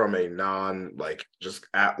this from a non like just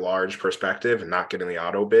at large perspective and not getting the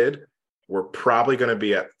auto bid, we're probably going to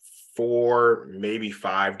be at 4, maybe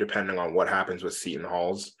 5, depending on what happens with Seton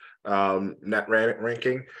Hall's net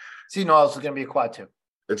ranking. Seton Hall's is going to be a quad 2.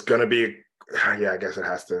 It's going to be, yeah, I guess it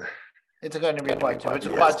has to. It's going to be a quad 2. It's a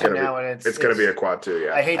quad 2 now, and it's going to be a quad 2.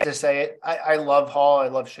 Yeah. I hate to say it. I love Hall. I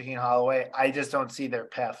love Shaheen Holloway. I just don't see their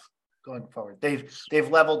path going forward. They've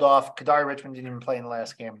leveled off. Kadari Richmond didn't even play in the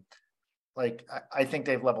last game. Like I think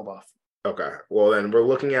they've leveled off. Okay. Well, then we're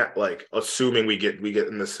looking at like assuming we get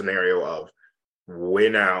in the scenario of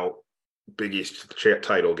win out Big East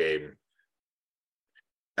title game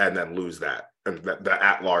and then lose that. And the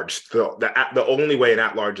at large, the only way an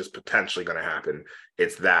at large is potentially going to happen,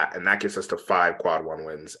 it's that, and that gets us to 5 quad 1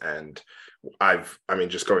 wins. And I mean,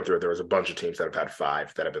 just going through it, there was a bunch of teams that have had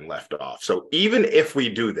 5 that have been left off. So even if we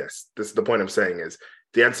do this is the point I'm saying is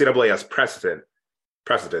the NCAA has precedent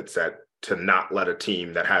set to not let a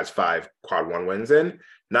team that has 5 quad 1 wins in.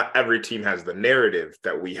 Not every team has the narrative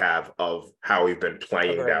that we have of how we've been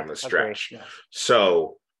playing down the stretch. Yeah.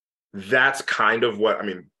 So that's kind of what I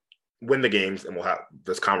mean. Win the games, and we'll have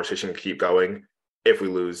this conversation keep going. If we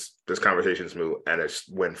lose, this conversation's moot, and it's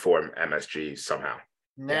win for MSG somehow.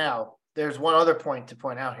 Now, there's one other point to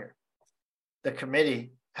point out here. The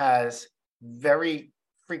committee has very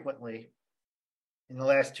frequently in the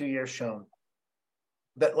last 2 years shown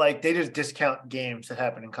that like they just discount games that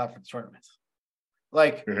happen in conference tournaments.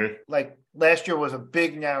 Like last year was a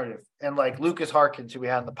big narrative, and like Lucas Harkins, who we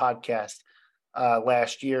had on the podcast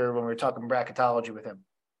last year when we were talking bracketology with him.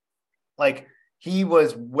 Like he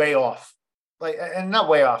was way off, like, and not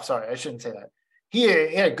way off. Sorry, I shouldn't say that. He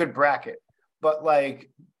had a good bracket, but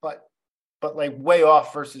like way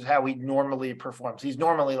off versus how he normally performs. He's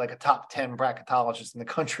normally like a top 10 bracketologist in the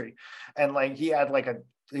country, and like he had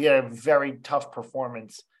a very tough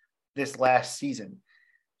performance this last season,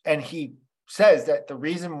 and he says that the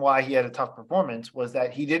reason why he had a tough performance was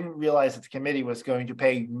that he didn't realize that the committee was going to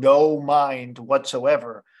pay no mind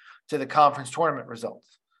whatsoever to the conference tournament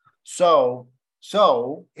results. So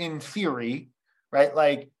in theory, right,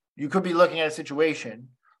 like you could be looking at a situation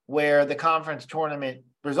where the conference tournament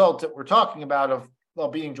results that we're talking about of, well,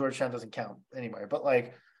 beating Georgetown doesn't count anyway, but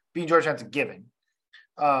like beating Georgetown's a given.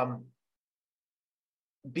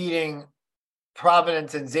 Beating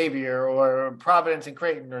Providence and Xavier, or Providence and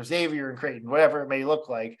Creighton, or Xavier and Creighton, whatever it may look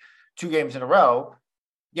like, 2 games in a row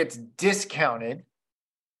gets discounted,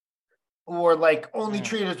 or like only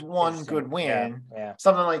treated as one good win,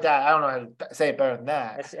 something like that. I don't know how to say it better than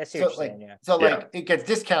that. It gets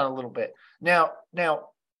discounted a little bit. Now,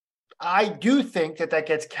 I do think that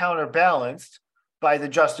gets counterbalanced by the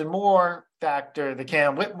Justin Moore factor, the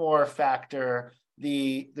Cam Whitmore factor,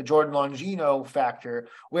 the Jordan Longino factor,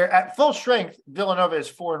 where at full strength, Villanova is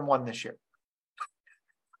 4-1 this year.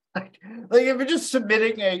 like if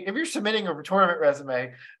you're submitting a tournament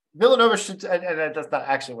resume, Villanova should, and that's not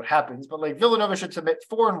actually what happens, but like Villanova should submit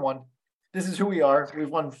 4-1. This is who we are. We've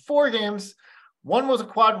won 4 games. 1 was a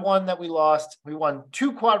quad 1 that we lost. We won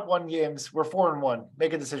 2 quad 1 games. We're 4-1.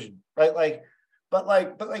 Make a decision, right?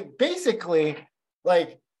 But basically,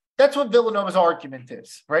 like that's what Villanova's argument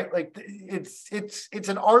is, right? Like it's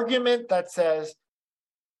an argument that says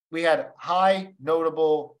we had high,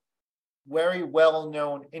 notable, very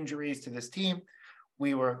well-known injuries to this team.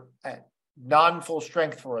 We were at non-full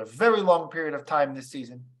strength for a very long period of time this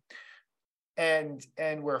season, and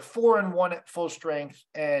we're 4-1 at full strength,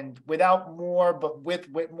 and without Moore, but with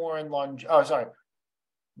Whitmore and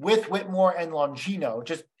with Whitmore and Longino,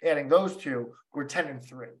 just adding those 2, we're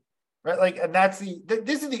 10-3, right? Like, and that's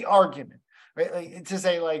this is the argument, right? Like to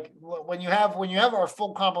say like when you have our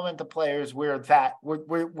full complement of players, we're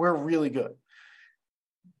really good.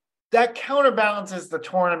 That counterbalances the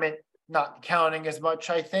tournament not counting as much,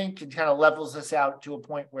 I think. It kind of levels us out to a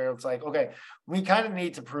point where it's like, okay, we kind of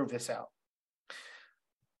need to prove this out.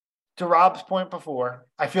 To Rob's point before,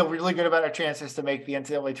 I feel really good about our chances to make the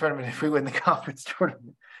NCAA tournament if we win the conference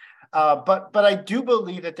tournament. But I do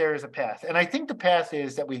believe that there is a path. And I think the path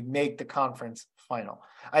is that we make the conference final.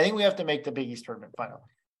 I think we have to make the Big East tournament final.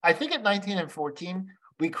 I think at 19 and 14,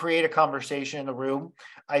 we create a conversation in the room.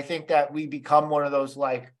 I think that we become one of those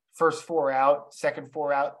like first 4 out, second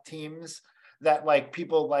 4 out teams that like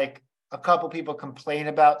people like a couple people complain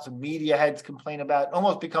about, some media heads complain about. It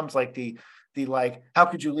almost becomes like the like, how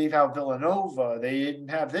could you leave out Villanova? They didn't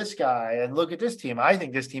have this guy, and look at this team. I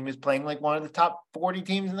think this team is playing like one of the top 40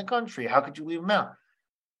 teams in the country. How could you leave them out?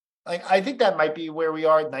 Like, I think that might be where we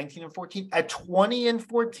are at 19-14. At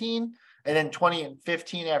 20-14, and then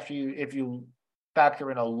 20-15 after if you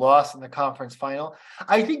factor in a loss in the conference final,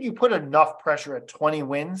 I think you put enough pressure at 20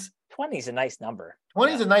 wins. 20 is a nice number.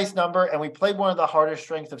 20 is a nice number, and we played one of the hardest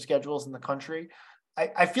strength of schedules in the country.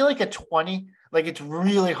 I feel like at 20, like it's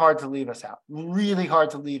really hard to leave us out. Really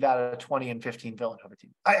hard to leave out a 20-15 Villanova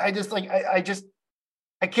team. I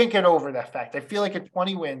can't get over that fact. I feel like at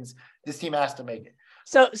 20 wins, this team has to make it.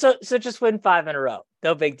 So just win 5 in a row.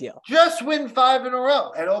 No big deal. Just win 5 in a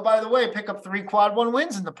row. And oh, by the way, pick up 3 quad 1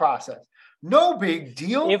 wins in the process. No big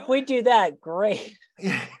deal. If we do that, great.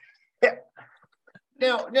 Yeah.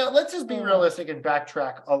 Now let's just be realistic and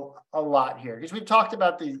backtrack a lot here, because we've talked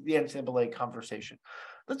about the NCAA conversation.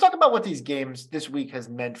 Let's talk about what these games this week has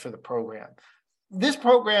meant for the program. This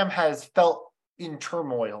program has felt in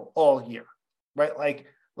turmoil all year, right?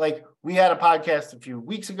 Like we had a podcast a few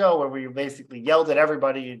weeks ago where we basically yelled at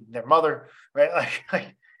everybody and their mother, right?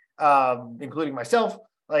 Including myself.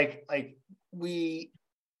 Like we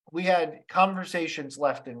had conversations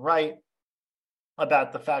left and right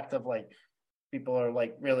about the fact of like, people are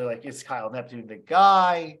like, really like, is Kyle Neptune the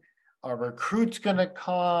guy? Are recruits going to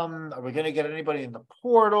come? Are we going to get anybody in the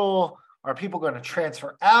portal? Are people going to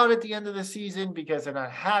transfer out at the end of the season because they're not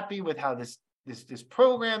happy with how this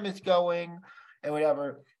program is going and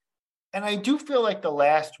whatever? And I do feel like the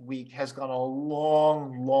last week has gone a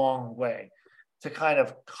long, long way to kind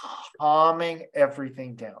of calming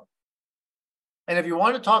everything down. And if you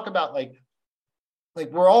want to talk about like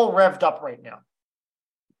we're all revved up right now.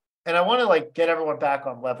 And I want to like get everyone back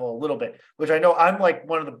on level a little bit, which I know I'm like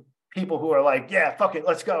one of the people who are like, yeah, fuck it,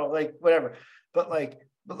 let's go, like whatever. But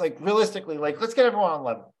realistically, like let's get everyone on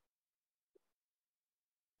level.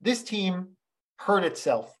 This team hurt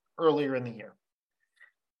itself earlier in the year.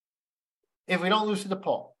 If we don't lose to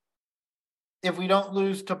DePaul, if we don't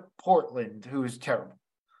lose to Portland, who's terrible,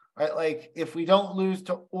 right? Like if we don't lose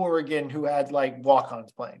to Oregon, who had like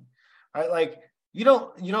walk-ons playing, right? Like you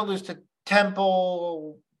don't lose to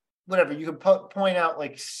Temple. Whatever, you could point out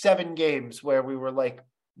like 7 games where we were like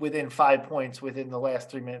within 5 points within the last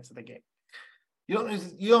 3 minutes of the game. You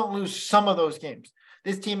don't lose some of those games.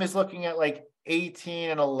 This team is looking at like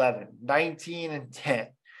 18-11, 19-10,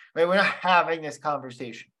 right? We're not having this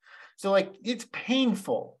conversation. So like, it's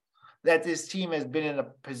painful that this team has been in a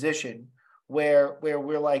position where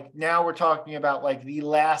we're like, now we're talking about like the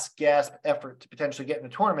last gasp effort to potentially get in the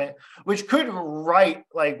tournament, which could write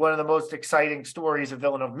like one of the most exciting stories of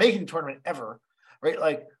Villanova making the tournament ever,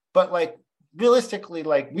 right? But realistically,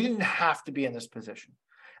 like we didn't have to be in this position.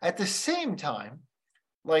 At the same time,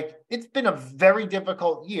 like it's been a very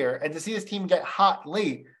difficult year, and to see this team get hot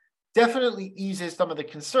late definitely eases some of the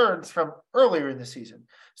concerns from earlier in the season.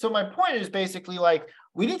 So my point is basically like,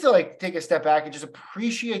 we need to like take a step back and just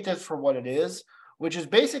appreciate this for what it is, which is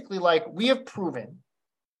basically like, we have proven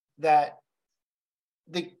that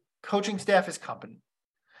the coaching staff is competent,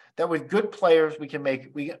 that with good players, we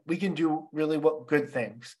can do really good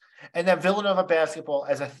things. And that Villanova basketball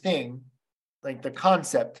as a thing, like the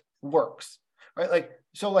concept works, right?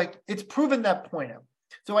 So it's proven that point out.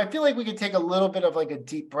 So I feel like we could take a little bit of like a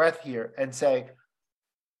deep breath here and say,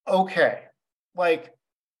 okay, like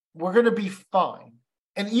we're going to be fine.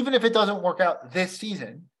 And even if it doesn't work out this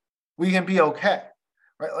season, we can be okay,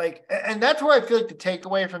 right? Like, and that's where I feel like the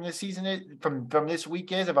takeaway from this season is, from this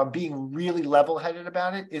week is, if I'm being really level-headed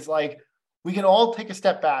about it, is like, we can all take a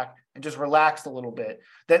step back and just relax a little bit.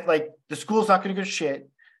 That like the school's not going to go shit.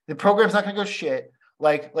 The program's not going to go shit.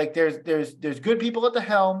 Like there's good people at the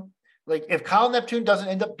helm. Like if Kyle Neptune doesn't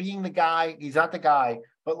end up being the guy, he's not the guy.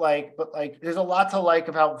 But there's a lot to like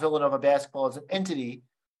about Villanova basketball as an entity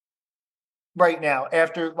right now,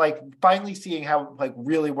 after like finally seeing how it like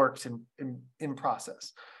really works in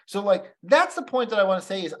process. So like that's the point that I want to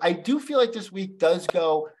say is I do feel like this week does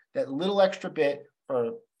go that little extra bit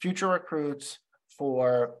for future recruits,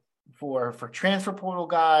 for transfer portal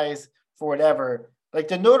guys, for whatever. Like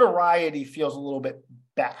the notoriety feels a little bit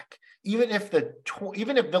back. Even if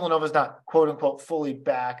Villanova's not quote unquote fully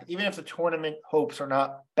back, even if the tournament hopes are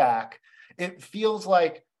not back, it feels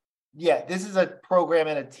like, yeah, this is a program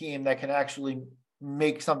and a team that can actually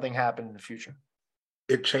make something happen in the future.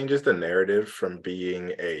 It changes the narrative from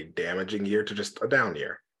being a damaging year to just a down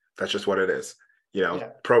year. That's just what it is. You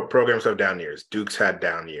know, programs have down years. Duke's had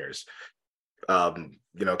down years.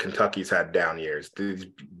 Kentucky's had down years. These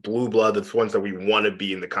blue blood, the ones that we want to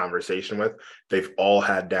be in the conversation with, they've all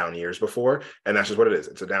had down years before. And that's just what it is.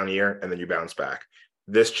 It's a down year, and then you bounce back.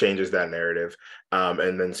 This changes that narrative.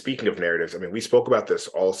 And then speaking of narratives, I mean, we spoke about this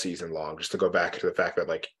all season long, just to go back to the fact that,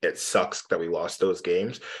 like, it sucks that we lost those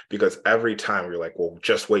games, because every time we're like, well,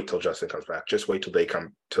 just wait till Justin comes back. Just wait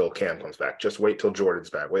till Cam comes back. Just wait till Jordan's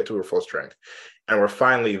back. Wait till we're full strength. And we're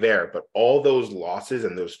finally there. But all those losses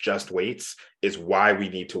and those just waits is why we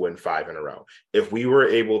need to win 5 in a row. If we were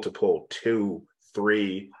able to pull two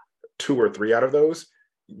or three out of those,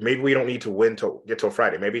 maybe we don't need to get till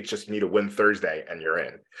Friday. Maybe it's just you need to win Thursday and you're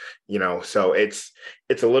in, so it's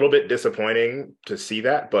a little bit disappointing to see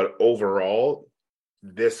that. But overall,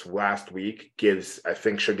 this last week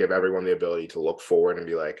should give everyone the ability to look forward and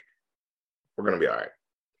be like, we're going to be all right.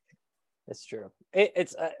 It's true.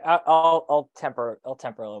 I'll temper a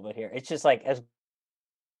little bit here. It's just like, as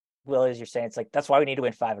Will, as you're saying, it's like, that's why we need to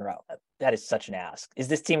win 5 in a row. That is such an ask. Is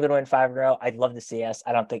this team going to win 5 in a row? I'd love to see us.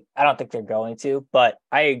 I don't think they're going to, but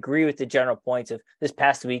I agree with the general points of this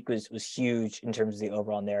past week was huge in terms of the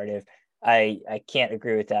overall narrative. I can't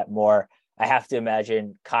agree with that more. I have to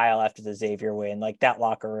imagine Kyle, after the Xavier win, like that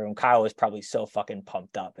locker room, Kyle was probably so fucking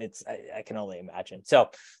pumped up. I can only imagine.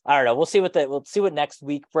 So I don't know. We'll see what next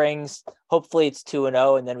week brings. Hopefully it's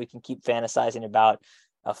 2-0, and then we can keep fantasizing about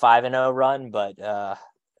a 5-0 run. But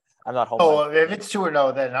I'm not home. Oh, if it's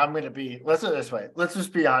 2-0, then I'm going to be. Let's do it this way. Let's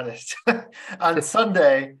just be honest. On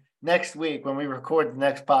Sunday next week, when we record the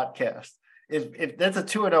next podcast, if that's a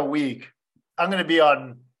 2-0 week, I'm going to be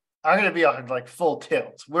on like full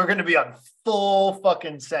tilt. We're going to be on full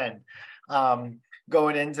fucking send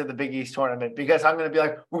going into the Big East tournament, because I'm going to be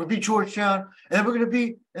like, we're going to beat Georgetown, and then we're going to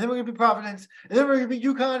beat Providence, and then we're going to beat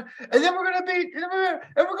UConn, and then we're going to beat, and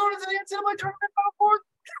we're going to the NCAA tournament Final Four.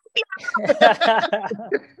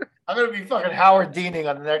 I'm going to be fucking Howard Deaning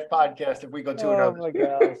on the next podcast if we go 2-0. Oh my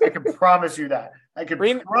God. I can promise you that. I can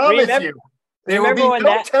promise you. There will be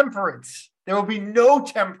no temperance. There will be no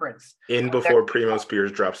temperance. Before Primo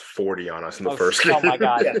Spears drops 40 on us in the first game. Oh my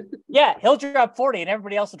God. Yeah, he'll drop 40 and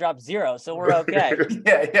everybody else will drop 0. So we're okay.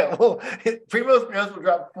 Yeah. Well, Primo Spears will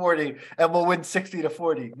drop 40 and we'll win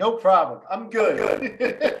 60-40. No problem. I'm good.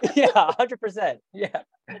 Yeah, 100%. Yeah.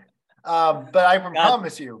 But I can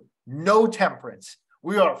promise you, no temperance.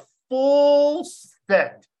 We are full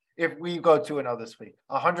send if we go 2-0 this week.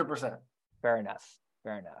 100%. Fair enough.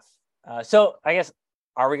 So I guess,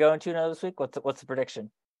 are we going 2-0 this week? What's the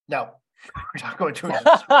prediction? No, we're not going 2-0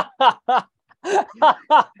 this week.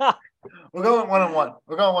 We're going 1-1.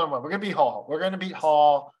 We're going to beat Hall. We're going to beat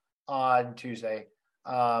Hall on Tuesday.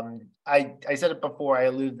 I said it before. I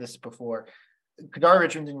alluded to this before. Kadari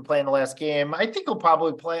Richmond didn't play in the last game. I think he'll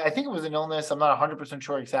probably play. I think it was an illness. I'm not 100%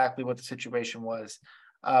 sure exactly what the situation was.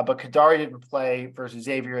 But Kadari didn't play versus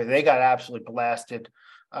Xavier. They got absolutely blasted.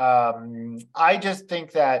 I just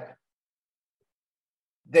think that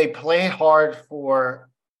they play hard for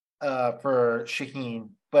Shaheen,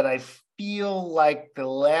 but I feel like the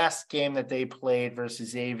last game that they played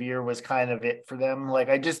versus Xavier was kind of it for them. Like,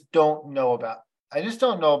 I just don't know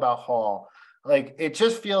about Hall. Like, it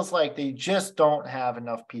just feels like they just don't have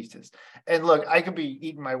enough pieces. And look, I could be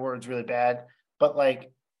eating my words really bad, but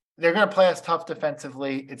like, they're going to play us tough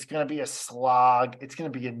defensively. It's going to be a slog. It's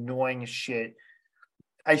going to be annoying as shit.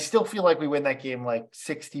 I still feel like we win that game like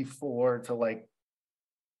 64 to like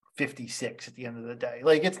 56 at the end of the day.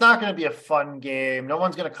 Like, it's not going to be a fun game. No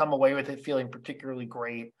one's going to come away with it feeling particularly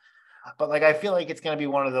great. But like, I feel like it's going to be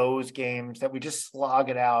one of those games that we just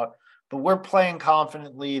slog it out. But we're playing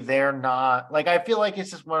confidently. They're not. Like, I feel like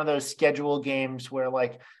it's just one of those schedule games where,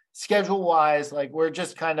 like, schedule-wise, like, we're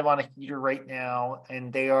just kind of on a heater right now,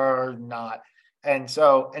 and they are not. And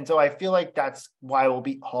so I feel like that's why we'll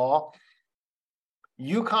beat Hall.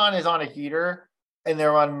 UConn is on a heater, and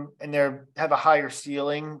they have a higher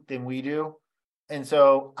ceiling than we do. And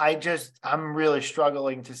so I'm really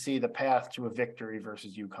struggling to see the path to a victory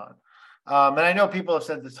versus UConn. And I know people have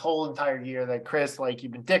said this whole entire year that, Chris, like,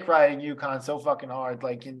 you've been dick riding UConn so fucking hard,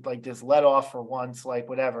 like just let off for once, like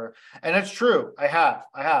whatever. And it's true. I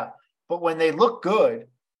have. But when they look good,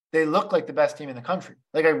 they look like the best team in the country.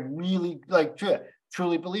 Like, I really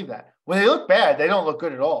truly believe that. When they look bad, they don't look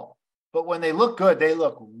good at all. But when they look good, they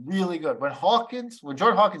look really good. When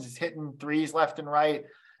Jordan Hawkins is hitting threes left and right,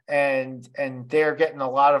 and they're getting a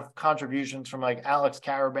lot of contributions from like Alex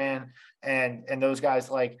Caravan and those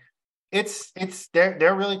guys, like,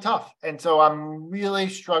 they're really tough. And so I'm really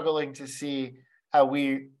struggling to see how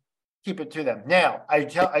we keep it to them. Now, I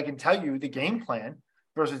can tell you the game plan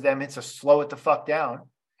versus them, it's to slow it the fuck down,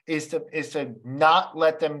 is to not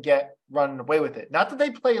let them get run away with it. Not that they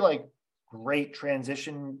play like great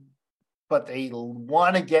transition, but they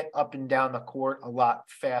want to get up and down the court a lot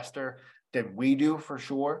faster than we do for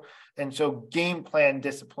sure. And so game plan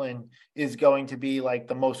discipline is going to be like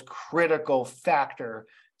the most critical factor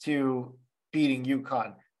to beating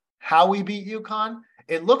UConn. How we beat UConn,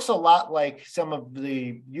 it looks a lot like some of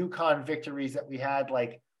the UConn victories that we had,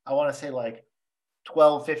 like, I want to say like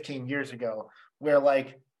 12, 15 years ago, where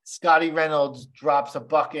like Scotty Reynolds drops a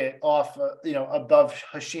bucket off, above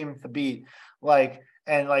Hashim Thabit,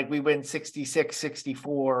 and we win 66-64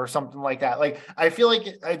 or something like that. Like, I feel like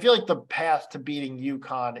the path to beating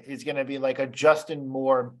UConn is going to be like a Justin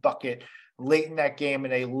Moore bucket late in that game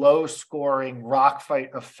in a low scoring rock fight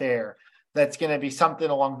affair. That's going to be something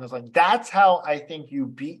along those lines. That's how I think you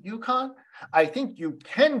beat UConn. I think you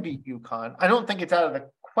can beat UConn. I don't think it's out of the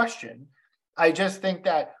question. I just think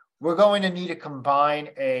that we're going to need to combine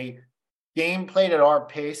a game played at our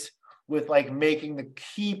pace with like making the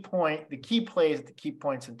key plays at the key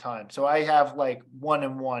points in time. So I have like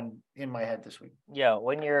 1-1 in my head this week. Yeah,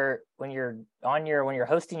 when you're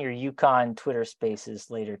hosting your UConn Twitter Spaces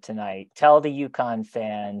later tonight, tell the UConn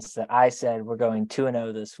fans that I said we're going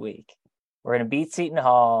 2-0 this week. We're going to beat Seton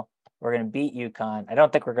Hall. We're going to beat UConn. I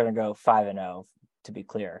don't think we're going to go 5-0, to be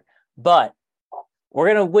clear, but we're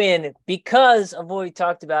going to win because of what we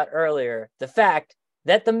talked about earlier. The fact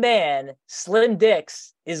that the man, Slim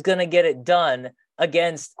Dix, is going to get it done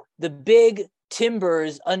against the big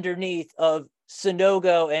timbers underneath of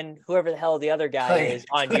Sonogo and whoever the hell the other guy is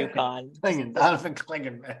on UConn. Donovan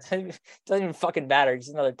Klingon, man. Doesn't even fucking matter. Just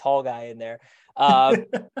another tall guy in there.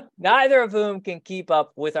 Neither of whom can keep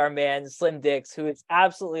up with our man, Slim Dix, who is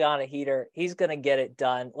absolutely on a heater. He's going to get it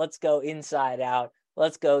done. Let's go inside out.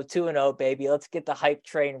 Let's go 2-0, baby. Let's get the hype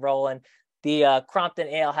train rolling. The Crompton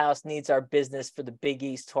Ale House needs our business for the Big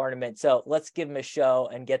East tournament. So let's give them a show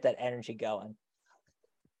and get that energy going.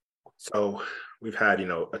 So we've had,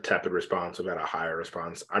 a tepid response. We've had a higher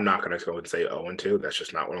response. I'm not going to go and say 0-2. That's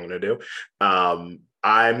just not what I'm going to do.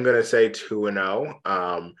 I'm going to say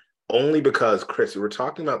 2-0, only because, Chris, we were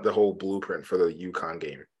talking about the whole blueprint for the UConn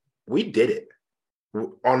game. We did it.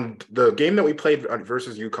 On the game that we played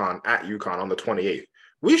versus UConn at UConn on the 28th,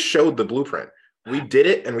 we showed the blueprint. We did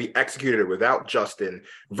it, and we executed it without Justin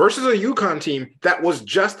versus a UConn team that was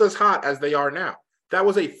just as hot as they are now. That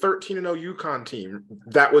was a 13-0 UConn team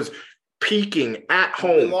that was peaking at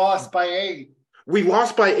home. We lost by 8. We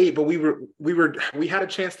lost by 8, but we had a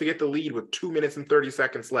chance to get the lead with 2 minutes and 30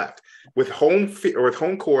 seconds left with home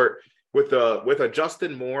court. With a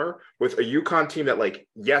Justin Moore, with a UConn team that, like,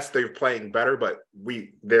 yes, they're playing better, but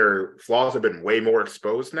their flaws have been way more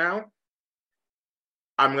exposed now.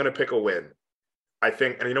 I'm gonna pick a win. I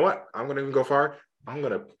think, and you know what? I'm gonna even go far.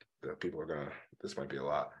 This might be a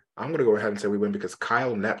lot. I'm gonna go ahead and say we win because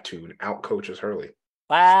Kyle Neptune outcoaches Hurley.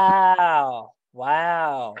 Wow.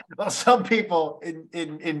 Well, some people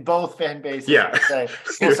in both fan bases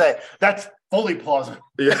will say that's fully plausible.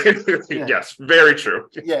 Yeah. Yes, very true.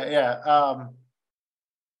 Yeah.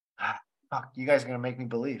 Fuck, you guys are gonna make me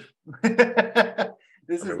believe.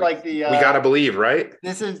 This is like the we gotta believe, right?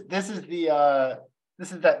 This is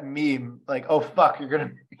that meme, like, oh fuck, you're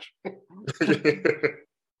gonna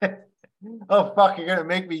oh fuck, you're gonna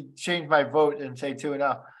make me change my vote and say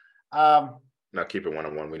 2-0. Now keep it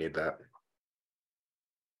 1-1. We need that.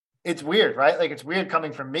 It's weird, right? Like, it's weird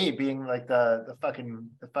coming from me being like the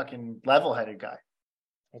fucking level-headed guy.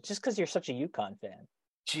 It's just because you're such a UConn fan.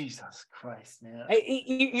 Jesus Christ, man.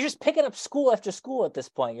 You're just picking up school after school at this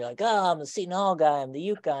point. You're like, oh, I'm the Seton Hall guy. I'm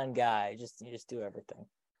the UConn guy. You just do everything.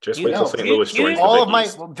 Just wait till St. Louis joins all the Big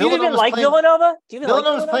East. Do you even like Villanova?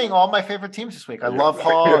 Villanova's playing all my favorite teams this week. I love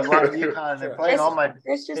Hall. I love UConn. They're playing all my.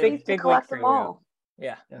 It's just big to collect them all.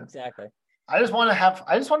 Yeah, exactly. I just want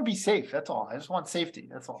to be safe. That's all. I just want safety.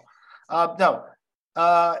 That's all. No.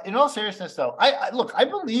 In all seriousness, though, I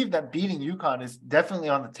believe that beating UConn is definitely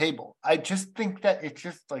on the table. I just think that it's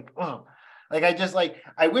just like,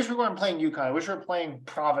 I wish we weren't playing UConn. I wish we were playing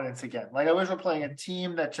Providence again. Like, I wish we were playing a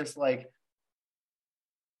team that just like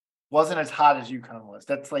wasn't as hot as UConn was.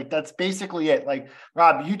 That's basically it. Like,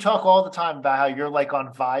 Rob, you talk all the time about how you're like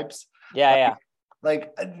on vibes. Yeah.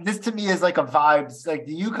 Like, this to me is like a vibes. Like,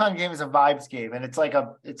 the UConn game is a vibes game, and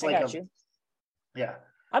yeah.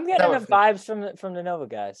 I'm getting enough vibes from the Nova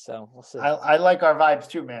guys, so we'll see. I like our vibes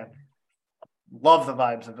too, man. Love the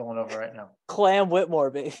vibes of Villanova right now. Clam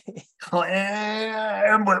Whitmore, baby.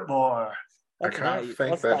 Clam Whitmore. I kind of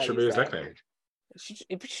think that should be his nickname.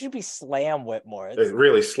 It should be Slam Whitmore. It's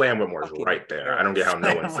really Slam Whitmore is right there. I don't get how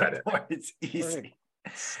no one said it. It's easy.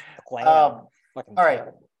 Slam. All right.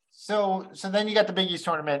 So then you got the Big East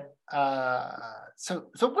tournament. So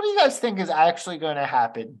what do you guys think is actually going to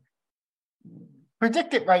happen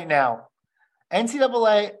Predict it right now.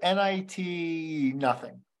 NCAA, NIT,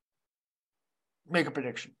 nothing. Make a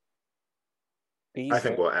prediction. I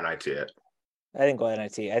think we'll NIT it. I think we'll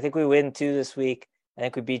NIT. I think we win 2 this week. I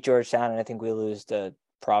think we beat Georgetown, and I think we lose to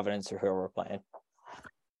Providence or whoever we're playing.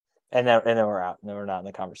 And then we're out. And then we're not in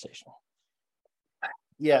the conversation.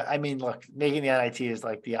 Yeah, I mean, look, making the NIT is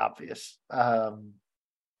like the obvious.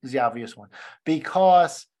 Is the obvious one.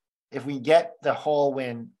 Because if we get the whole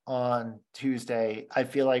win on Tuesday, I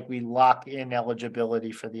feel like we lock in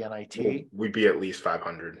eligibility for the NIT. We'd be at least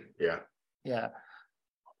 500. Yeah. Yeah.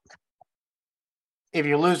 If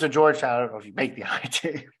you lose to Georgetown, I don't know if you make the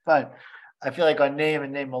NIT, but I feel like on name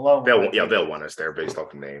and name alone. They'll want us there based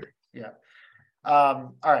off the name. Yeah.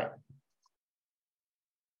 All right.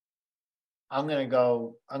 I'm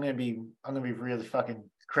gonna be really fucking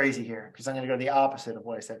crazy here because I'm gonna go the opposite of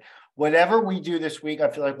what I said. Whatever we do this week, I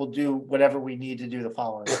feel like we'll do whatever we need to do the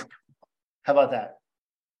following week. How about that?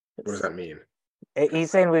 What does that mean?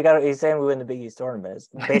 He's saying we win the Big East tournament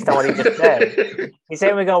based on what he just said. He's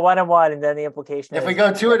saying we go 1-1, and then the implication if is we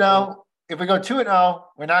go 2-0,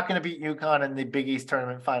 we're not going to beat UConn in the Big East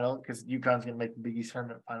tournament final because UConn's going to make the Big East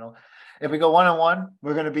tournament final. If we go 1-1,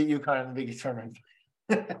 we're going to beat UConn in the Big East tournament.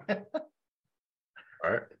 All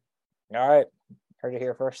right. Heard it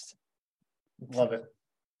here first. Love it.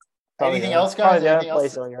 Probably Anything else, guys? Anything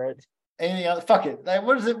else? Anything else? Fuck it. Like,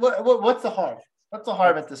 what is it? What's the harm? What's the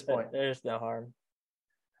harm at this point? There's no harm.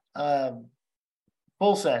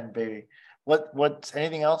 Full send, baby. What's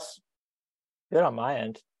anything else? Good on my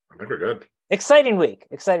end. I think we're good. Exciting week.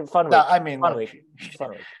 Fun week. No, I mean, fun look, week. Fun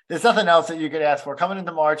week. There's nothing else that you could ask for. Coming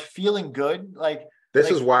into March, feeling good. This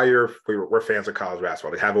is why we're fans of college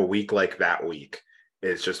basketball. To have a week like that week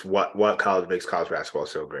is just what college makes college basketball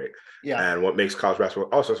so great. Yeah. And what makes college basketball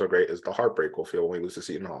also so great is the heartbreak we'll feel when we lose to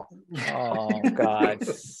Seton Hall. Oh God.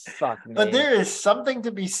 Fuck me. But there is something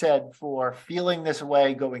to be said for feeling this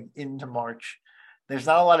way going into March. There's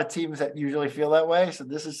not a lot of teams that usually feel that way. So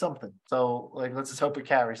this is something. So let's just hope it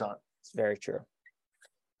carries on. It's very true.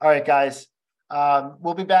 All right, guys.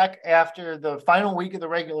 We'll be back after the final week of the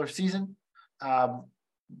regular season.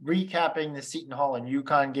 Recapping the Seton Hall and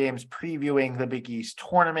UConn games, previewing the Big East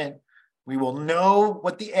tournament. We will know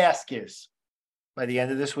what the ask is by the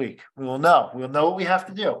end of this week. We'll know what we have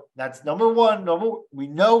to do. That's number one. We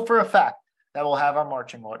know for a fact that we'll have our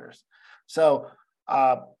marching orders. So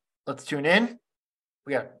let's tune in.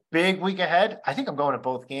 We got a big week ahead. I think I'm going to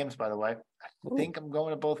both games, by the way. I think I'm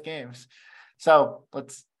going to both games. So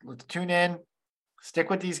let's tune in. Stick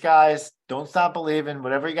with these guys. Don't stop believing.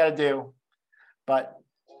 Whatever you got to do. But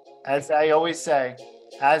as I always say,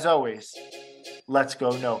 as always, let's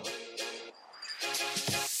go Nova.